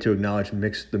failure to acknowledge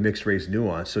the mixed race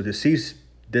nuance. So to see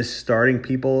this starting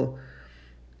people.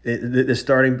 This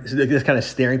kind of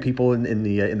staring people in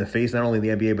the face, not only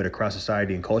in the NBA but across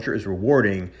society and culture, is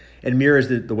rewarding and mirrors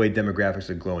the way demographics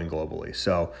are growing globally.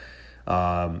 So,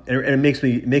 and it makes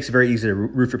it very easy to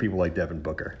root for people like Devin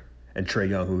Booker and Trae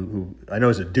Young, who I know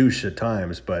is a douche at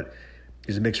times, but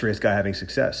he's a mixed race guy having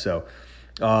success. So,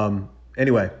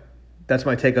 anyway, that's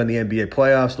my take on the NBA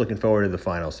playoffs. Looking forward to the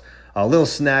finals. A little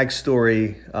snag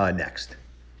story next.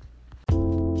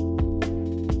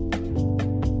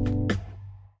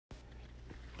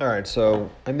 All right,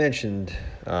 so I mentioned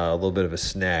a little bit of a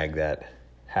snag that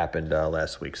happened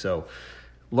last week. So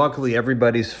luckily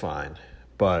everybody's fine,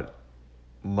 but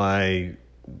my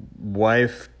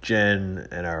wife, Jen,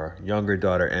 and our younger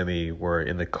daughter, Emmy, were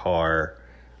in the car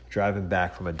driving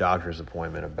back from a doctor's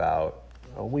appointment about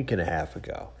a week and a half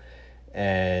ago.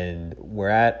 And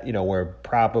we're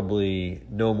probably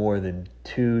no more than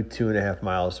 2.5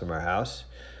 miles from our house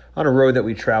on a road that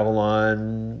we travel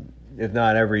on, if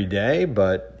not every day,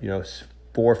 but 4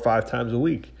 or 5 times a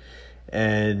week.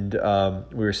 And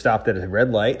we were stopped at a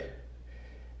red light,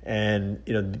 and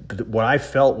what I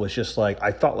felt was just like,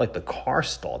 I thought like the car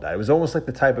stalled out. It was almost like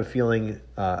the type of feeling,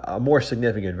 a more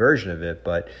significant version of it,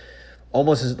 but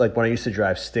almost as like when I used to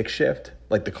drive stick shift,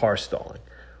 like the car stalling.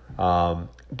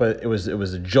 But it was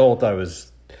a jolt. I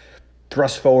was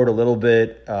thrust forward a little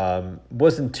bit.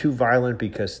 Wasn't too violent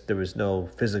because there was no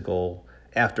physical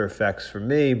after effects for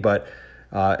me, but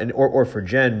or for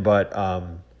Jen, but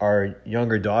our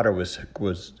younger daughter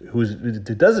who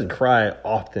doesn't cry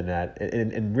often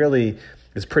and really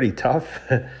is pretty tough,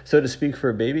 so to speak, for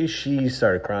a baby. She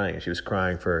started crying. She was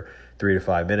crying for 3 to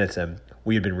 5 minutes, and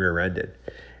we had been rear-ended.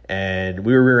 And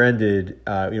we were rear-ended.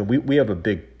 We have a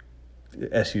big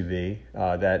SUV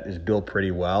that is built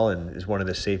pretty well and is one of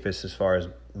the safest as far as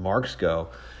marks go.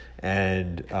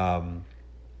 And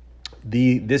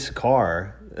this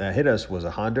car that hit us was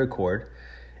a Honda Accord,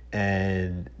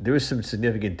 and there was some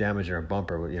significant damage in our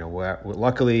bumper.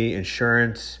 Luckily,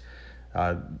 insurance.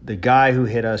 The guy who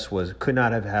hit us could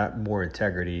not have had more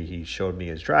integrity. He showed me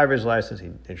his driver's license.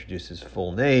 He introduced his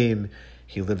full name.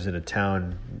 He lives in a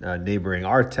town neighboring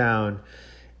our town,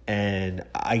 and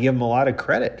I give him a lot of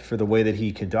credit for the way that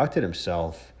he conducted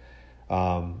himself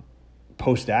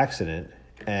post-accident,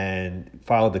 and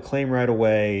filed the claim right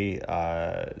away.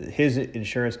 His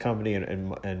insurance company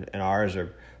and ours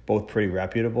are both pretty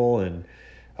reputable, and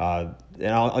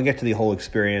I'll get to the whole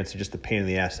experience and just the pain in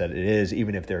the ass that it is,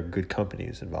 even if there are good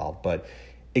companies involved. But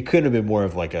it couldn't have been more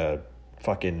of like a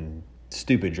fucking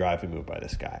stupid driving move by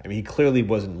this guy. I mean, he clearly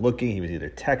wasn't looking. He was either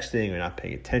texting or not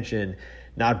paying attention,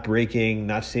 not braking,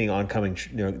 not seeing oncoming,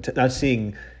 not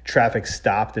seeing traffic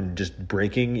stopped and just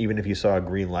braking, even if you saw a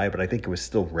green light, but I think it was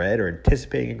still red, or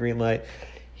anticipating a green light.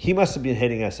 He must have been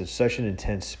hitting us at such an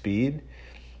intense speed.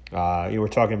 We're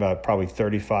talking about probably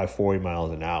 35, 40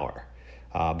 miles an hour.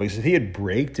 Because if he had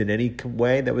braked in any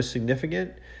way that was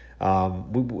significant,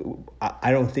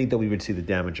 I don't think that we would see the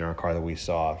damage in our car that we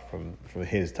saw from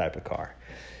his type of car.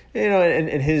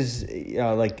 And his,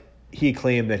 he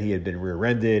claimed that he had been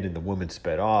rear-ended and the woman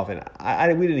sped off,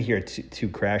 and we didn't hear two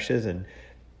crashes, and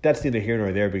that's neither here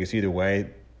nor there, because either way,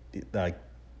 like,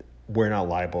 we're not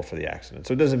liable for the accident.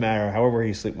 So it doesn't matter. However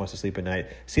he wants to sleep at night.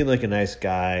 Seemed like a nice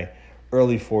guy,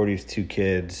 early 40s, 2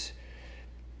 kids.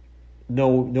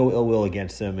 No ill will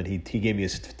against him. And he gave me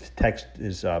his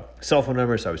cell phone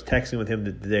number, so I was texting with him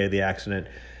the day of the accident.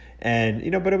 And,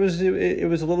 but it was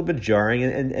a little bit jarring.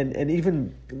 And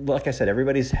even, like I said,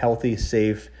 everybody's healthy,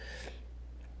 safe.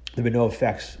 There have been no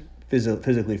effects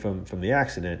physically from the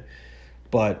accident.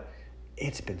 But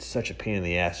it's been such a pain in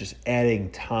the ass, just adding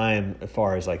time as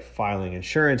far as like filing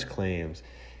insurance claims,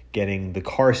 getting the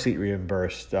car seat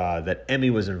reimbursed that Emmy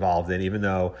was involved in, even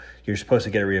though you're supposed to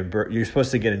get you're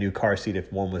supposed to get a new car seat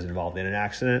if one was involved in an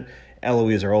accident.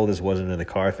 Eloise, our oldest, wasn't in the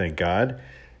car, thank God.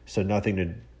 So nothing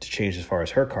to change as far as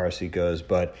her car seat goes,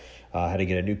 but had to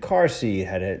get a new car seat,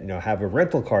 had to have a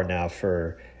rental car now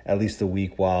for at least a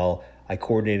week while I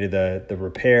coordinated the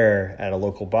repair at a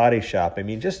local body shop. I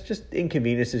mean, just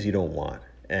inconveniences you don't want.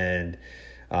 And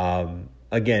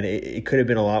again, it could have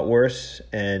been a lot worse.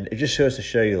 And it just shows to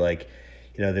show you, like,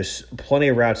 there's plenty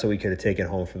of routes that we could have taken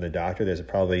home from the doctor. There's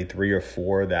probably 3 or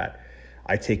 4 that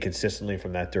I take consistently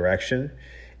from that direction.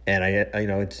 And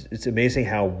it's amazing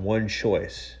how one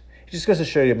choice, it just goes to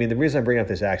show you. I mean, the reason I'm bringing up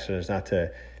this accident is not to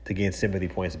gain sympathy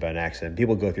points about an accident.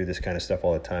 People go through this kind of stuff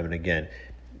all the time. And again,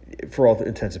 for all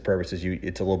intents and purposes,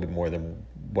 it's a little bit more than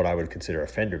what I would consider a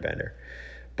fender bender,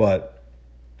 but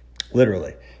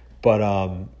literally. But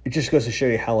it just goes to show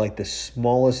you how, like, the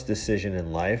smallest decision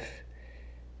in life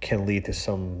can lead to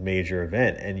some major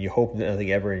event, and you hope nothing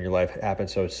ever in your life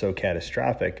happens so it's so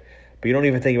catastrophic. But you don't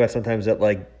even think about sometimes that,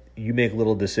 like, you make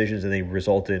little decisions and they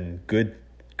result in good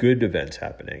events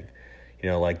happening.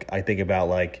 Like, I think about,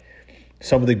 like,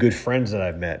 some of the good friends that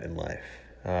I've met in life.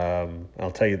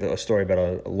 I'll tell you a story about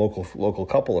a local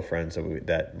couple of friends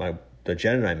that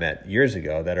Jen and I met years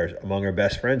ago that are among our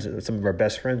best friends, some of our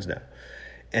best friends now.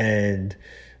 And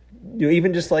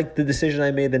even just like the decision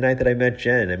I made the night that I met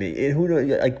Jen. I mean, who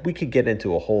knows? Like, we could get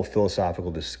into a whole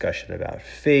philosophical discussion about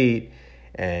fate,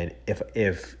 and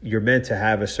if you're meant to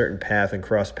have a certain path and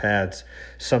cross paths,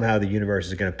 somehow the universe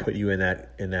is going to put you in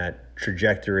that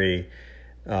trajectory,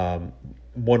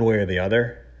 one way or the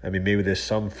other. I mean, maybe there's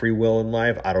some free will in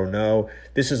life. I don't know.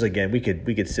 This is, again, we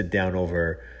could sit down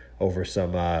over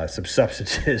some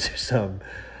substances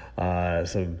or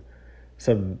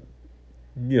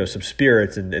some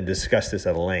spirits and discuss this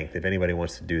at length if anybody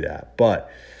wants to do that.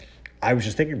 But I was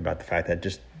just thinking about the fact that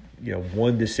just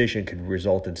one decision could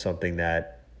result in something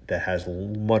that has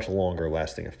much longer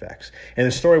lasting effects. And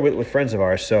the story with friends of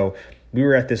ours. So we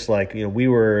were at this, like, we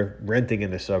were renting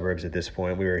in the suburbs at this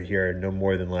point. We were here no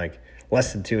more than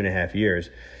less than 2.5 years.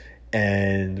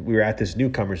 And we were at this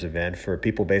newcomers event for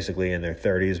people basically in their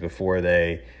 30s before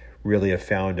they really have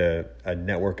found a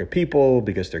network of people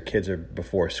because their kids are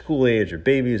before school age or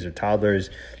babies or toddlers.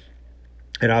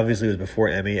 And obviously it was before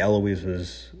Emmy.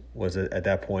 Eloise was at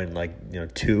that point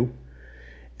 2.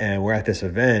 And we're at this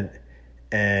event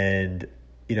and,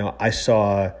 I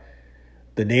saw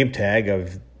the name tag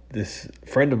of this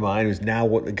friend of mine who's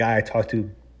now the guy I talk to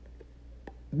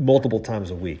multiple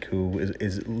times a week, who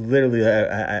is literally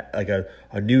like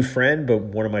a new friend, but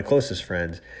one of my closest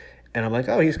friends. And I'm like,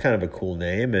 oh, he's kind of a cool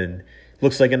name and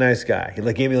looks like a nice guy. He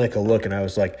gave me a look, and I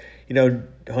was like,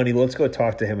 honey, let's go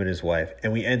talk to him and his wife.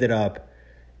 And we ended up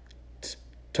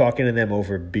talking to them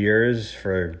over beers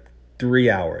for 3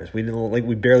 hours. We didn't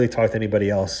we barely talked to anybody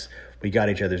else. We got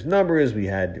each other's numbers. We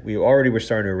already were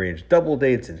starting to arrange double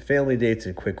dates and family dates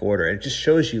in quick order. And it just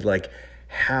shows you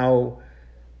how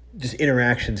just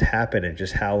interactions happen and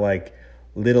just how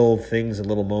little things and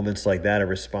little moments like that are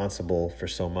responsible for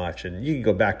so much. And you can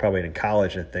go back probably in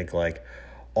college and think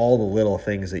all the little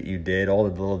things that you did, all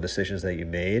the little decisions that you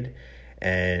made,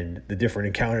 and the different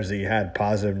encounters that you had,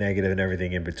 positive, negative, and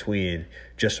everything in between,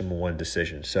 just from one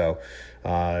decision. So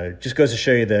just goes to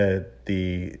show you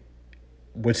the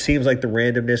what seems like the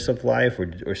randomness of life,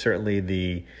 or certainly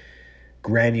the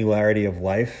granularity of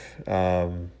life.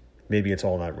 Maybe it's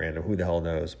all not random. Who the hell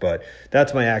knows? But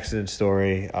that's my accident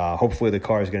story. Hopefully the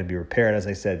car is going to be repaired. As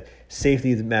I said,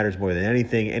 safety matters more than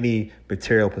anything. Any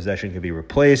material possession can be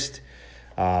replaced.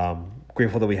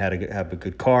 Grateful that we have a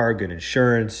good car, good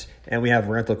insurance, and we have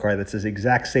a rental car that's the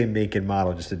exact same make and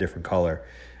model, just a different color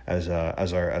as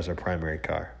our primary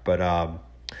car. But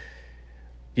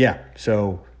yeah,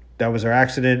 so that was our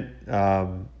accident.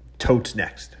 Totes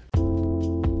next.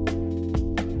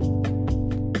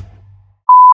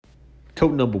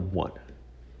 Tote number 1.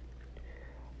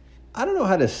 I don't know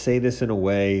how to say this in a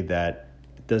way that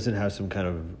doesn't have some kind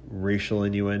of racial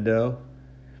innuendo.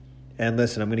 And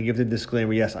listen, I'm going to give the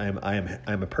disclaimer. Yes, I'm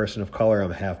a person of color.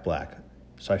 I'm half black.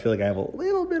 So I feel like I have a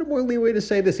little bit more leeway to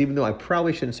say this, even though I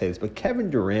probably shouldn't say this. But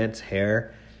Kevin Durant's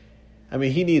hair I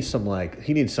mean, he needs to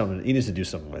do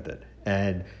something with it.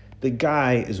 And the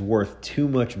guy is worth too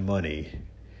much money.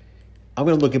 I'm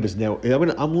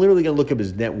literally gonna look up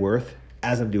his net worth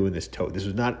as I'm doing this T.O.A.T. This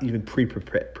was not even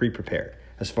pre-prepared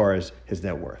as far as his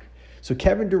net worth. So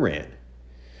Kevin Durant,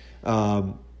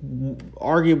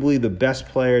 arguably the best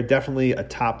player, definitely a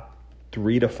top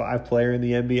 3 to 5 player in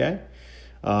the NBA,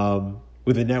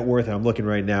 with a net worth, and I'm looking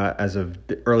right now as of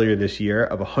earlier this year,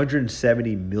 of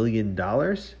 $170 million.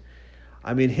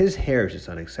 I mean, his hair is just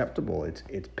unacceptable. It's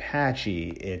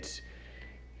patchy.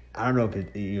 I don't know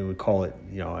if you would call it,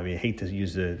 I mean, I hate to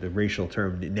use the racial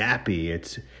term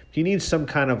nappy. He needs some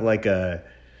kind of like a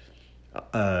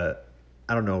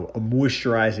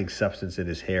moisturizing substance in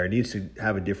his hair. It needs to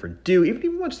have a different do. Even if he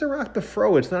wants to rock the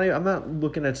fro, I'm not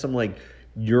looking at some like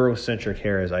Eurocentric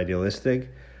hair as idealistic,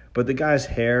 but the guy's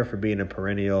hair for being a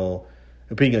superstar,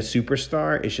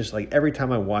 it's just like every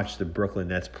time I watch the Brooklyn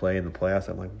Nets play in the playoffs,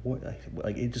 I'm like, what?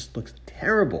 Like it just looks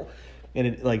terrible. And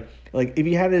it, like if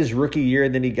he had his rookie year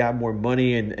and then he got more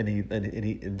money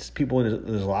and people in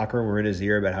his locker room were in his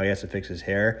ear about how he has to fix his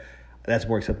hair, that's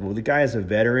more acceptable. The guy is a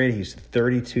veteran. He's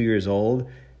 32 years old.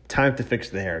 Time to fix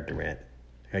the hair, Durant.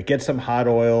 Right, get some hot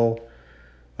oil.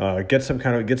 Get some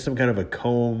kind of a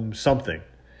comb, something.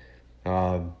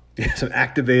 Some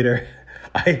activator.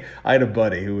 I had a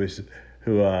buddy who it's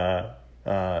a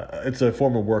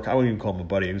former work. I wouldn't even call him a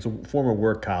buddy. He was a former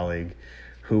work colleague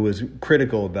who was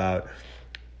critical about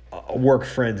a work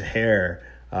friend's hair.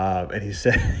 And he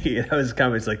said, his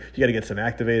comments like, you got to get some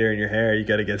activator in your hair. You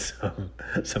got to get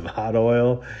some hot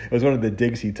oil. It was one of the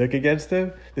digs he took against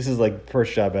him. This is like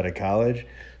first job out of college.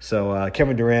 So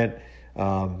Kevin Durant,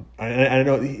 I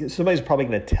know somebody's probably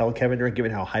going to tell Kevin Durant,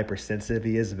 given how hypersensitive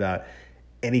he is about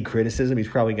any criticism, he's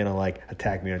probably going to like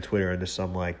attack me on Twitter under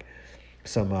some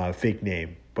fake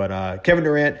name. But Kevin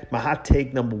Durant, my hot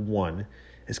take number 1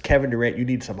 is Kevin Durant, you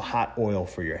need some hot oil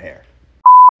for your hair.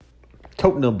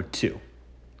 T.O.A.T. number 2.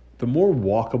 The more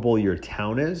walkable your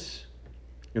town is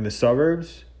in the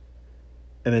suburbs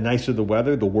and the nicer the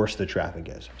weather, the worse the traffic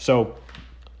is. So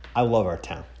I love our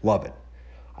town. Love it.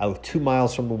 I live 2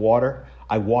 miles from the water.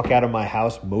 I walk out of my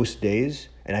house most days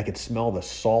and I can smell the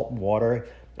salt water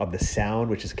of the Sound,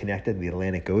 which is connected to the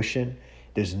Atlantic Ocean.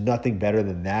 There's nothing better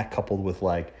than that, coupled with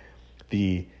like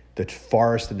the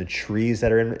forest and the trees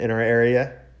that are in our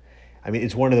area. I mean,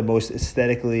 it's one of the most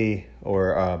aesthetically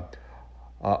or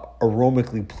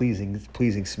aromically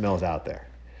pleasing smells out there.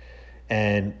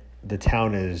 And the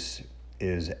town is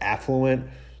affluent.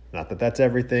 Not that that's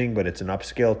everything, but it's an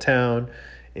upscale town.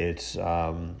 It's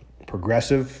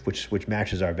progressive, which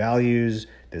matches our values.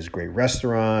 There's great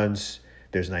restaurants.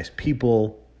 There's nice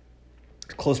people.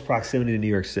 Close proximity to New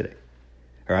York City.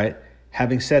 All right.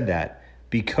 Having said that,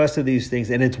 because of these things,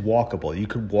 and it's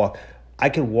walkable. I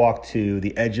can walk to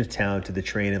the edge of town to the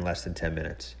train in less than 10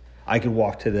 minutes. I can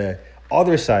walk to the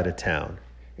other side of town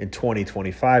in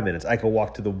 25 minutes. I can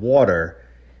walking to the water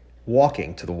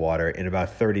in about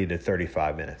 30 to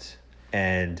 35 minutes.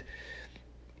 And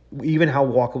even how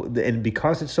walkable, and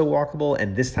because it's so walkable,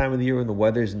 and this time of the year when the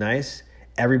weather's nice,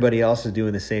 everybody else is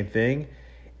doing the same thing,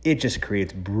 it just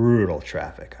creates brutal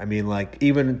traffic. I mean, like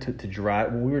even to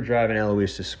drive, when we were driving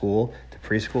Eloise to school, to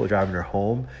preschool, driving her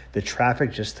home, the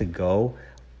traffic just to go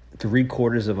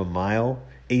 3/4 of a mile,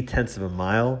 0.8 of a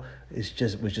mile was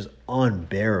just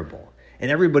unbearable.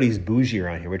 And everybody's bougie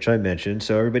around here, which I mentioned.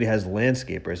 So everybody has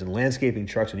landscapers and landscaping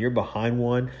trucks. And you're behind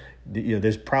one,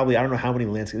 there's probably, I don't know how many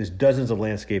there's dozens of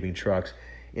landscaping trucks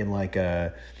in like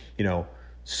a,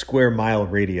 square mile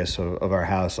radius of our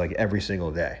house, like every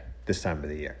single day this time of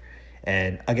the year.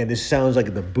 And again, this sounds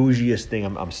like the bougiest thing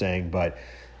I'm saying, but,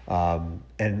 and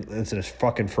it's a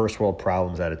fucking first world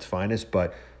problems at its finest,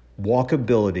 but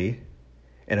walkability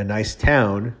in a nice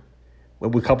town,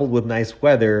 when we coupled with nice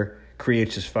weather,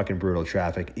 creates just fucking brutal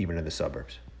traffic, even in the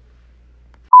suburbs.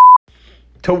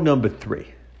 T.O.A.T. number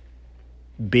 3.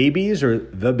 Babies or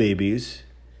the babies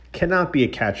cannot be a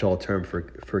catch-all term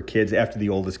for kids after the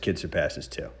oldest kid surpasses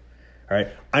 2. All right.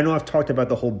 I know I've talked about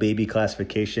the whole baby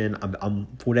classification. I'm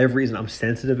for whatever reason, I'm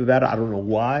sensitive about it. I don't know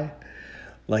why.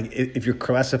 Like if you're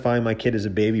classifying my kid as a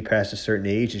baby past a certain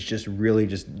age, it's just really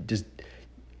it's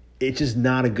just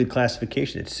not a good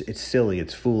classification. It's silly.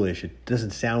 It's foolish. It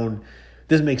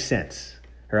doesn't make sense.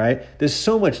 All right. There's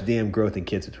so much damn growth in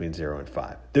kids between 0 and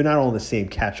 5. They're not all in the same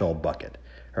catch-all bucket.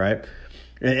 All right.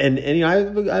 And I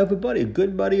have a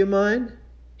good buddy of mine.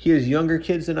 He has younger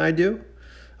kids than I do.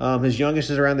 His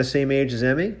youngest is around the same age as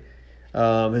Emmy.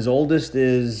 His oldest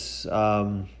is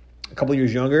a couple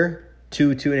years younger,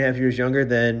 2.5 years younger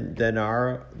than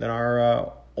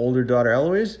our older daughter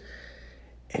Eloise.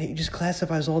 And he just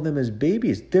classifies all of them as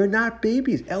babies. They're not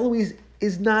babies. Eloise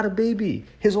is not a baby.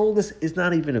 His oldest is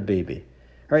not even a baby.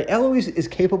 All right, Eloise is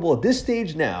capable at this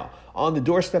stage now, on the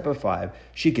doorstep of 5.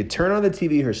 She could turn on the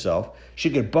TV herself. She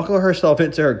could buckle herself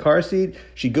into her car seat.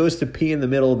 She goes to pee in the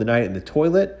middle of the night in the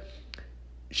toilet.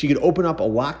 She could open up a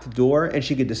locked door, and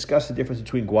she could discuss the difference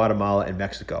between Guatemala and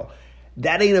Mexico.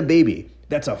 That ain't a baby.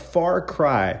 That's a far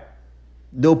cry,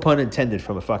 no pun intended,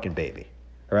 from a fucking baby.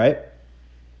 All right?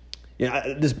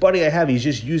 Yeah, this buddy I have, he's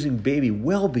just using baby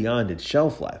well beyond its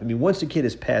shelf life. I mean, once a kid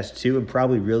is past 2 and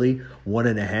probably really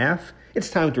 1.5, it's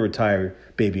time to retire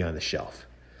baby on the shelf.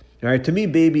 All right, to me,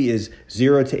 baby is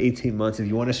 0 to 18 months. If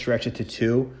you want to stretch it to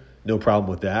 2, no problem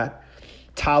with that.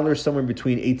 Toddler somewhere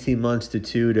between 18 months to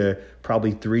 2 to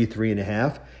probably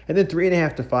 3.5. And then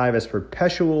 3.5 to 5 as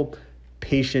perpetual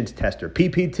patience tester,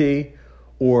 PPT,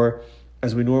 or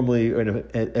as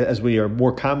we are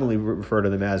more commonly refer to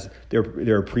them as, they're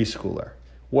a preschooler.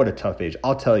 What a tough age.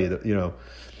 I'll tell you that,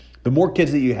 the more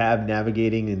kids that you have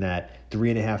navigating in that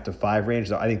 3.5 to 5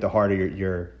 range, I think the harder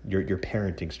your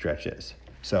parenting stretch is.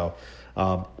 So,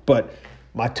 but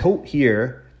my tote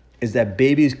here is that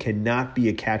babies cannot be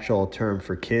a catch-all term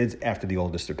for kids after the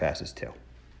oldest surpasses 2.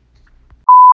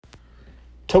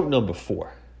 Tote number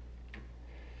 4.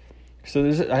 So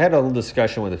I had a little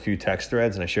discussion with a few text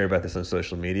threads, and I shared about this on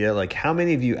social media. Like, how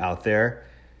many of you out there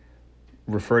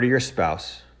refer to your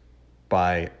spouse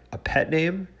by a pet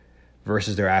name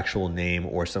versus their actual name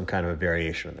or some kind of a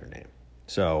variation of their name?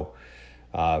 So,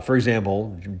 for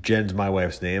example, Jen's my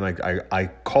wife's name. I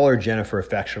call her Jennifer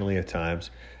affectionately at times,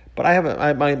 but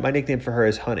my nickname for her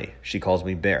is Honey. She calls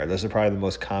me Bear. Those are probably the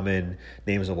most common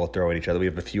names that we'll throw at each other. We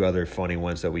have a few other funny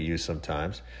ones that we use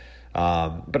sometimes.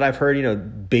 But I've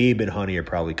heard, Babe and Honey are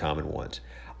probably common ones.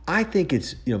 I think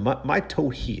it's, my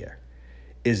tote here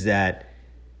is that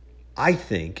I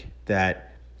think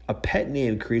that a pet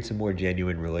name creates a more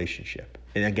genuine relationship.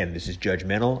 And again, this is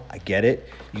judgmental. I get it.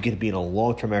 You get to be in a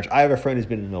long-term marriage. I have a friend who's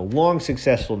been in a long,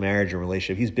 successful marriage and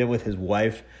relationship. He's been with his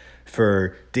wife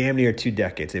for damn near 2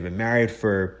 decades. They've been married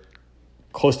for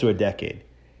close to a decade.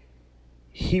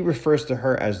 He refers to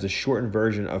her as the shortened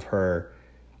version of her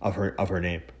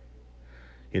name.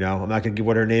 I'm not going to give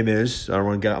what her name is.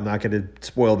 I'm not going to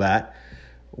spoil that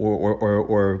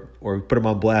or put him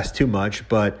on blast too much.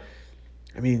 But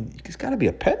I mean, there's got to be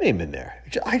a pet name in there.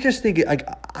 I just think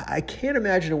I can't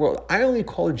imagine a world. I only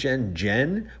call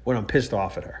Jen when I'm pissed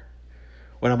off at her,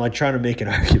 when I'm trying to make an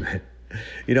argument.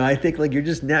 I think you're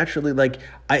just naturally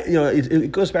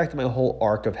it goes back to my whole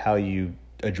arc of how you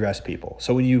address people.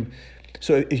 So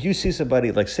if you see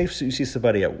somebody, say you see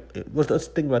somebody let's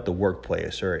think about the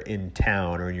workplace or in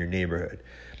town or in your neighborhood.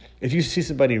 If you see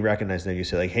somebody and recognize them, you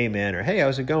say hey man, or hey,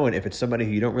 how's it going? If it's somebody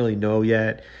who you don't really know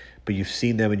yet, but you've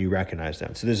seen them and you recognize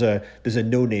them. So there's a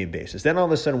no name basis. Then all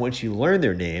of a sudden, once you learn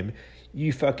their name,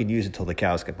 you fucking use it till the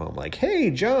cows come home.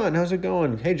 Hey John, how's it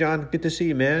going? Hey John, good to see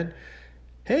you, man.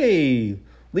 Hey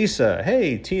Lisa,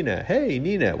 hey Tina, hey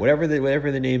Nina, whatever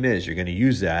the name is, you're going to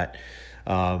use that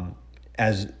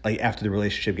as after the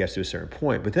relationship gets to a certain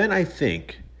point. But then I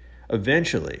think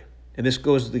eventually, and this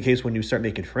goes to the case when you start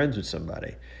making friends with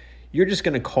somebody, you're just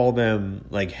going to call them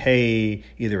hey,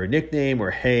 either a nickname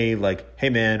or hey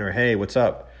man, or hey, what's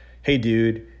up? Hey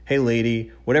dude, hey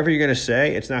lady, whatever you're going to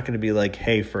say, it's not going to be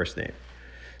hey first name.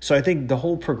 So I think the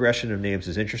whole progression of names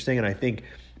is interesting. And I think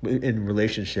in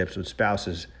relationships with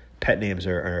spouses, pet names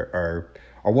are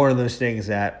one of those things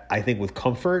that I think with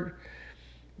comfort,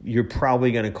 you're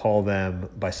probably going to call them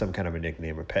by some kind of a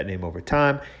nickname or pet name over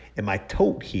time. And my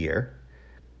tote here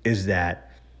is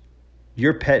that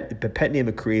the pet name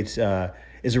it creates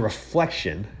is a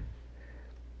reflection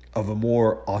of a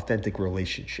more authentic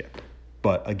relationship.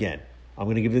 But again, I'm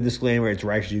going to give the disclaimer. It's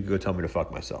right, you can go tell me to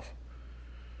fuck myself.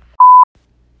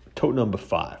 Tote number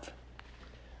 5.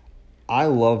 I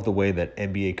love the way that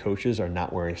NBA coaches are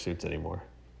not wearing suits anymore.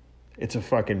 It's a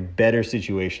fucking better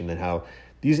situation than how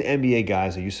these NBA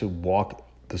guys that used to walk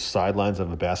the sidelines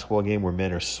of a basketball game where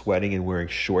men are sweating and wearing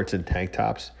shorts and tank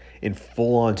tops in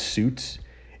full-on suits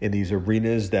in these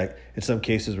arenas that in some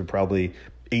cases were probably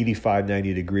 85,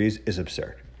 90 degrees is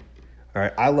absurd. All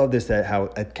right, I love this, that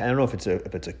how, I don't know if it's a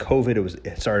COVID,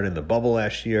 it started in the bubble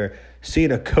last year,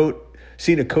 seeing a coach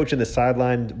in the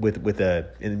sideline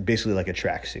in basically a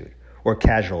tracksuit or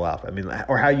casual outfit. I mean,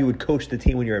 or how you would coach the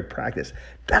team when you're at practice.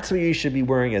 That's what you should be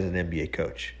wearing as an NBA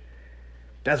coach.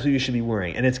 That's what you should be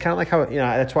wearing. And it's kind of like how,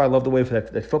 that's why I love the way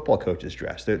that football coaches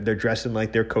dress. They're dressing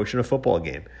like they're coaching a football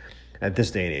game at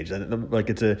this day and age.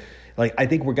 I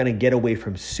think we're going to get away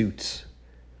from suits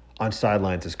on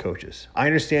sidelines as coaches. I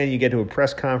understand you get to a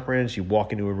press conference, you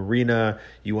walk into an arena,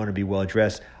 you want to be well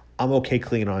dressed. I'm okay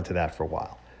clinging on to that for a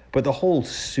while. But the whole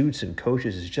suits and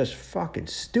coaches is just fucking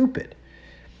stupid.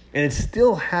 And it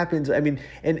still happens. I mean,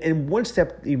 and one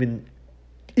step even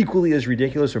equally as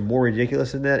ridiculous or more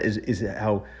ridiculous than that is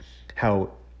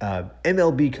how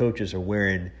MLB coaches are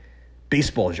wearing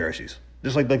baseball jerseys.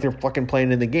 Just like they're fucking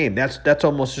playing in the game. That's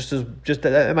almost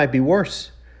that might be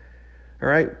worse. All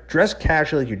right? Dress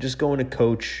casually like you're just going to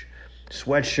coach.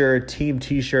 Sweatshirt, team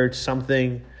t-shirt,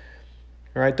 something.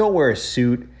 All right? Don't wear a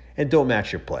suit and don't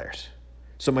match your players.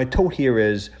 So my tote here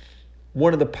is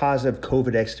one of the positive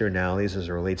COVID externalities as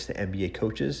it relates to NBA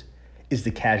coaches is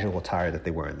the casual attire that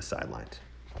they wear on the sidelines.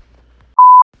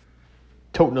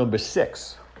 Tote number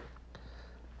 6.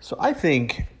 So I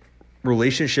think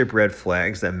relationship red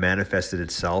flags that manifested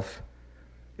itself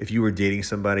if you were dating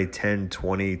somebody 10,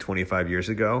 20, 25 years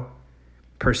ago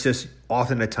persist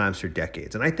often at times for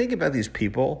decades. And I think about these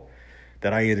people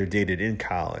that I either dated in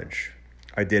college,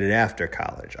 I dated after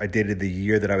college, I dated the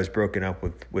year that I was broken up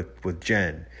with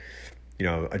Jen,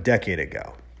 a decade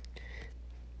ago.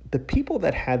 The people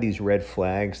that had these red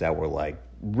flags that were like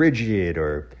rigid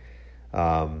or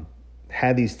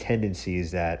had these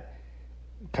tendencies that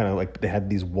kind of like they had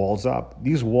these walls up.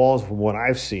 These walls, from what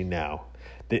I've seen now,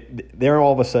 they're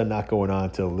all of a sudden not going on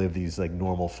to live these like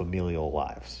normal familial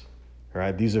lives. All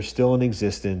right, these are still in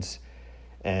existence,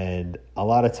 and a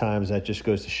lot of times that just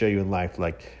goes to show you in life,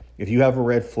 like if you have a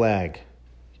red flag,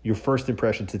 your first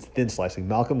impression, it's thin slicing.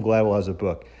 Malcolm Gladwell has a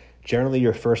book. Generally,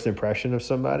 your first impression of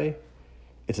somebody,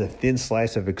 it's a thin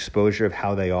slice of exposure of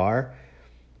how they are.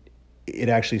 It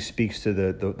actually speaks to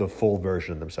the full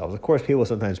version of themselves. Of course, people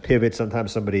sometimes pivot.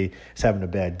 Sometimes somebody is having a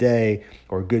bad day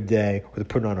or a good day, or they're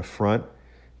putting on a front.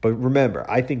 But remember,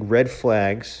 I think red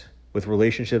flags with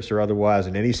relationships or otherwise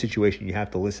in any situation, you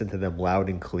have to listen to them loud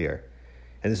and clear.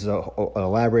 And this is an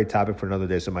elaborate topic for another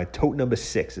day. So my tote number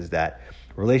 6 is that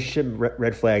relationship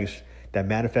red flags that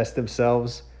manifest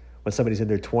themselves when somebody's in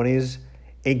their 20s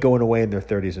ain't going away in their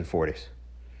 30s and 40s.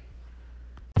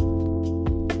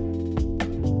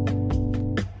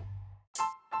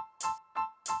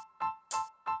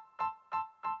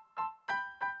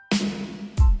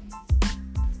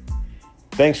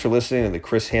 Thanks for listening to the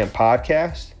Chris Ham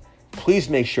Podcast. Please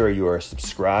make sure you are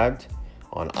subscribed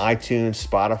on iTunes,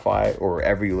 Spotify, or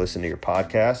wherever you listen to your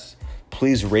podcasts.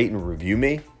 Please rate and review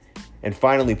me. And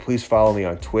finally, please follow me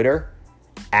on Twitter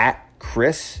at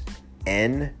Chris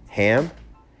N. Ham.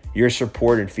 Your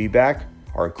support and feedback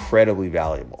are incredibly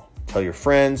valuable. Tell your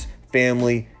friends,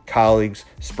 family, colleagues,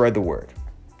 spread the word.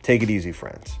 Take it easy,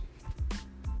 friends.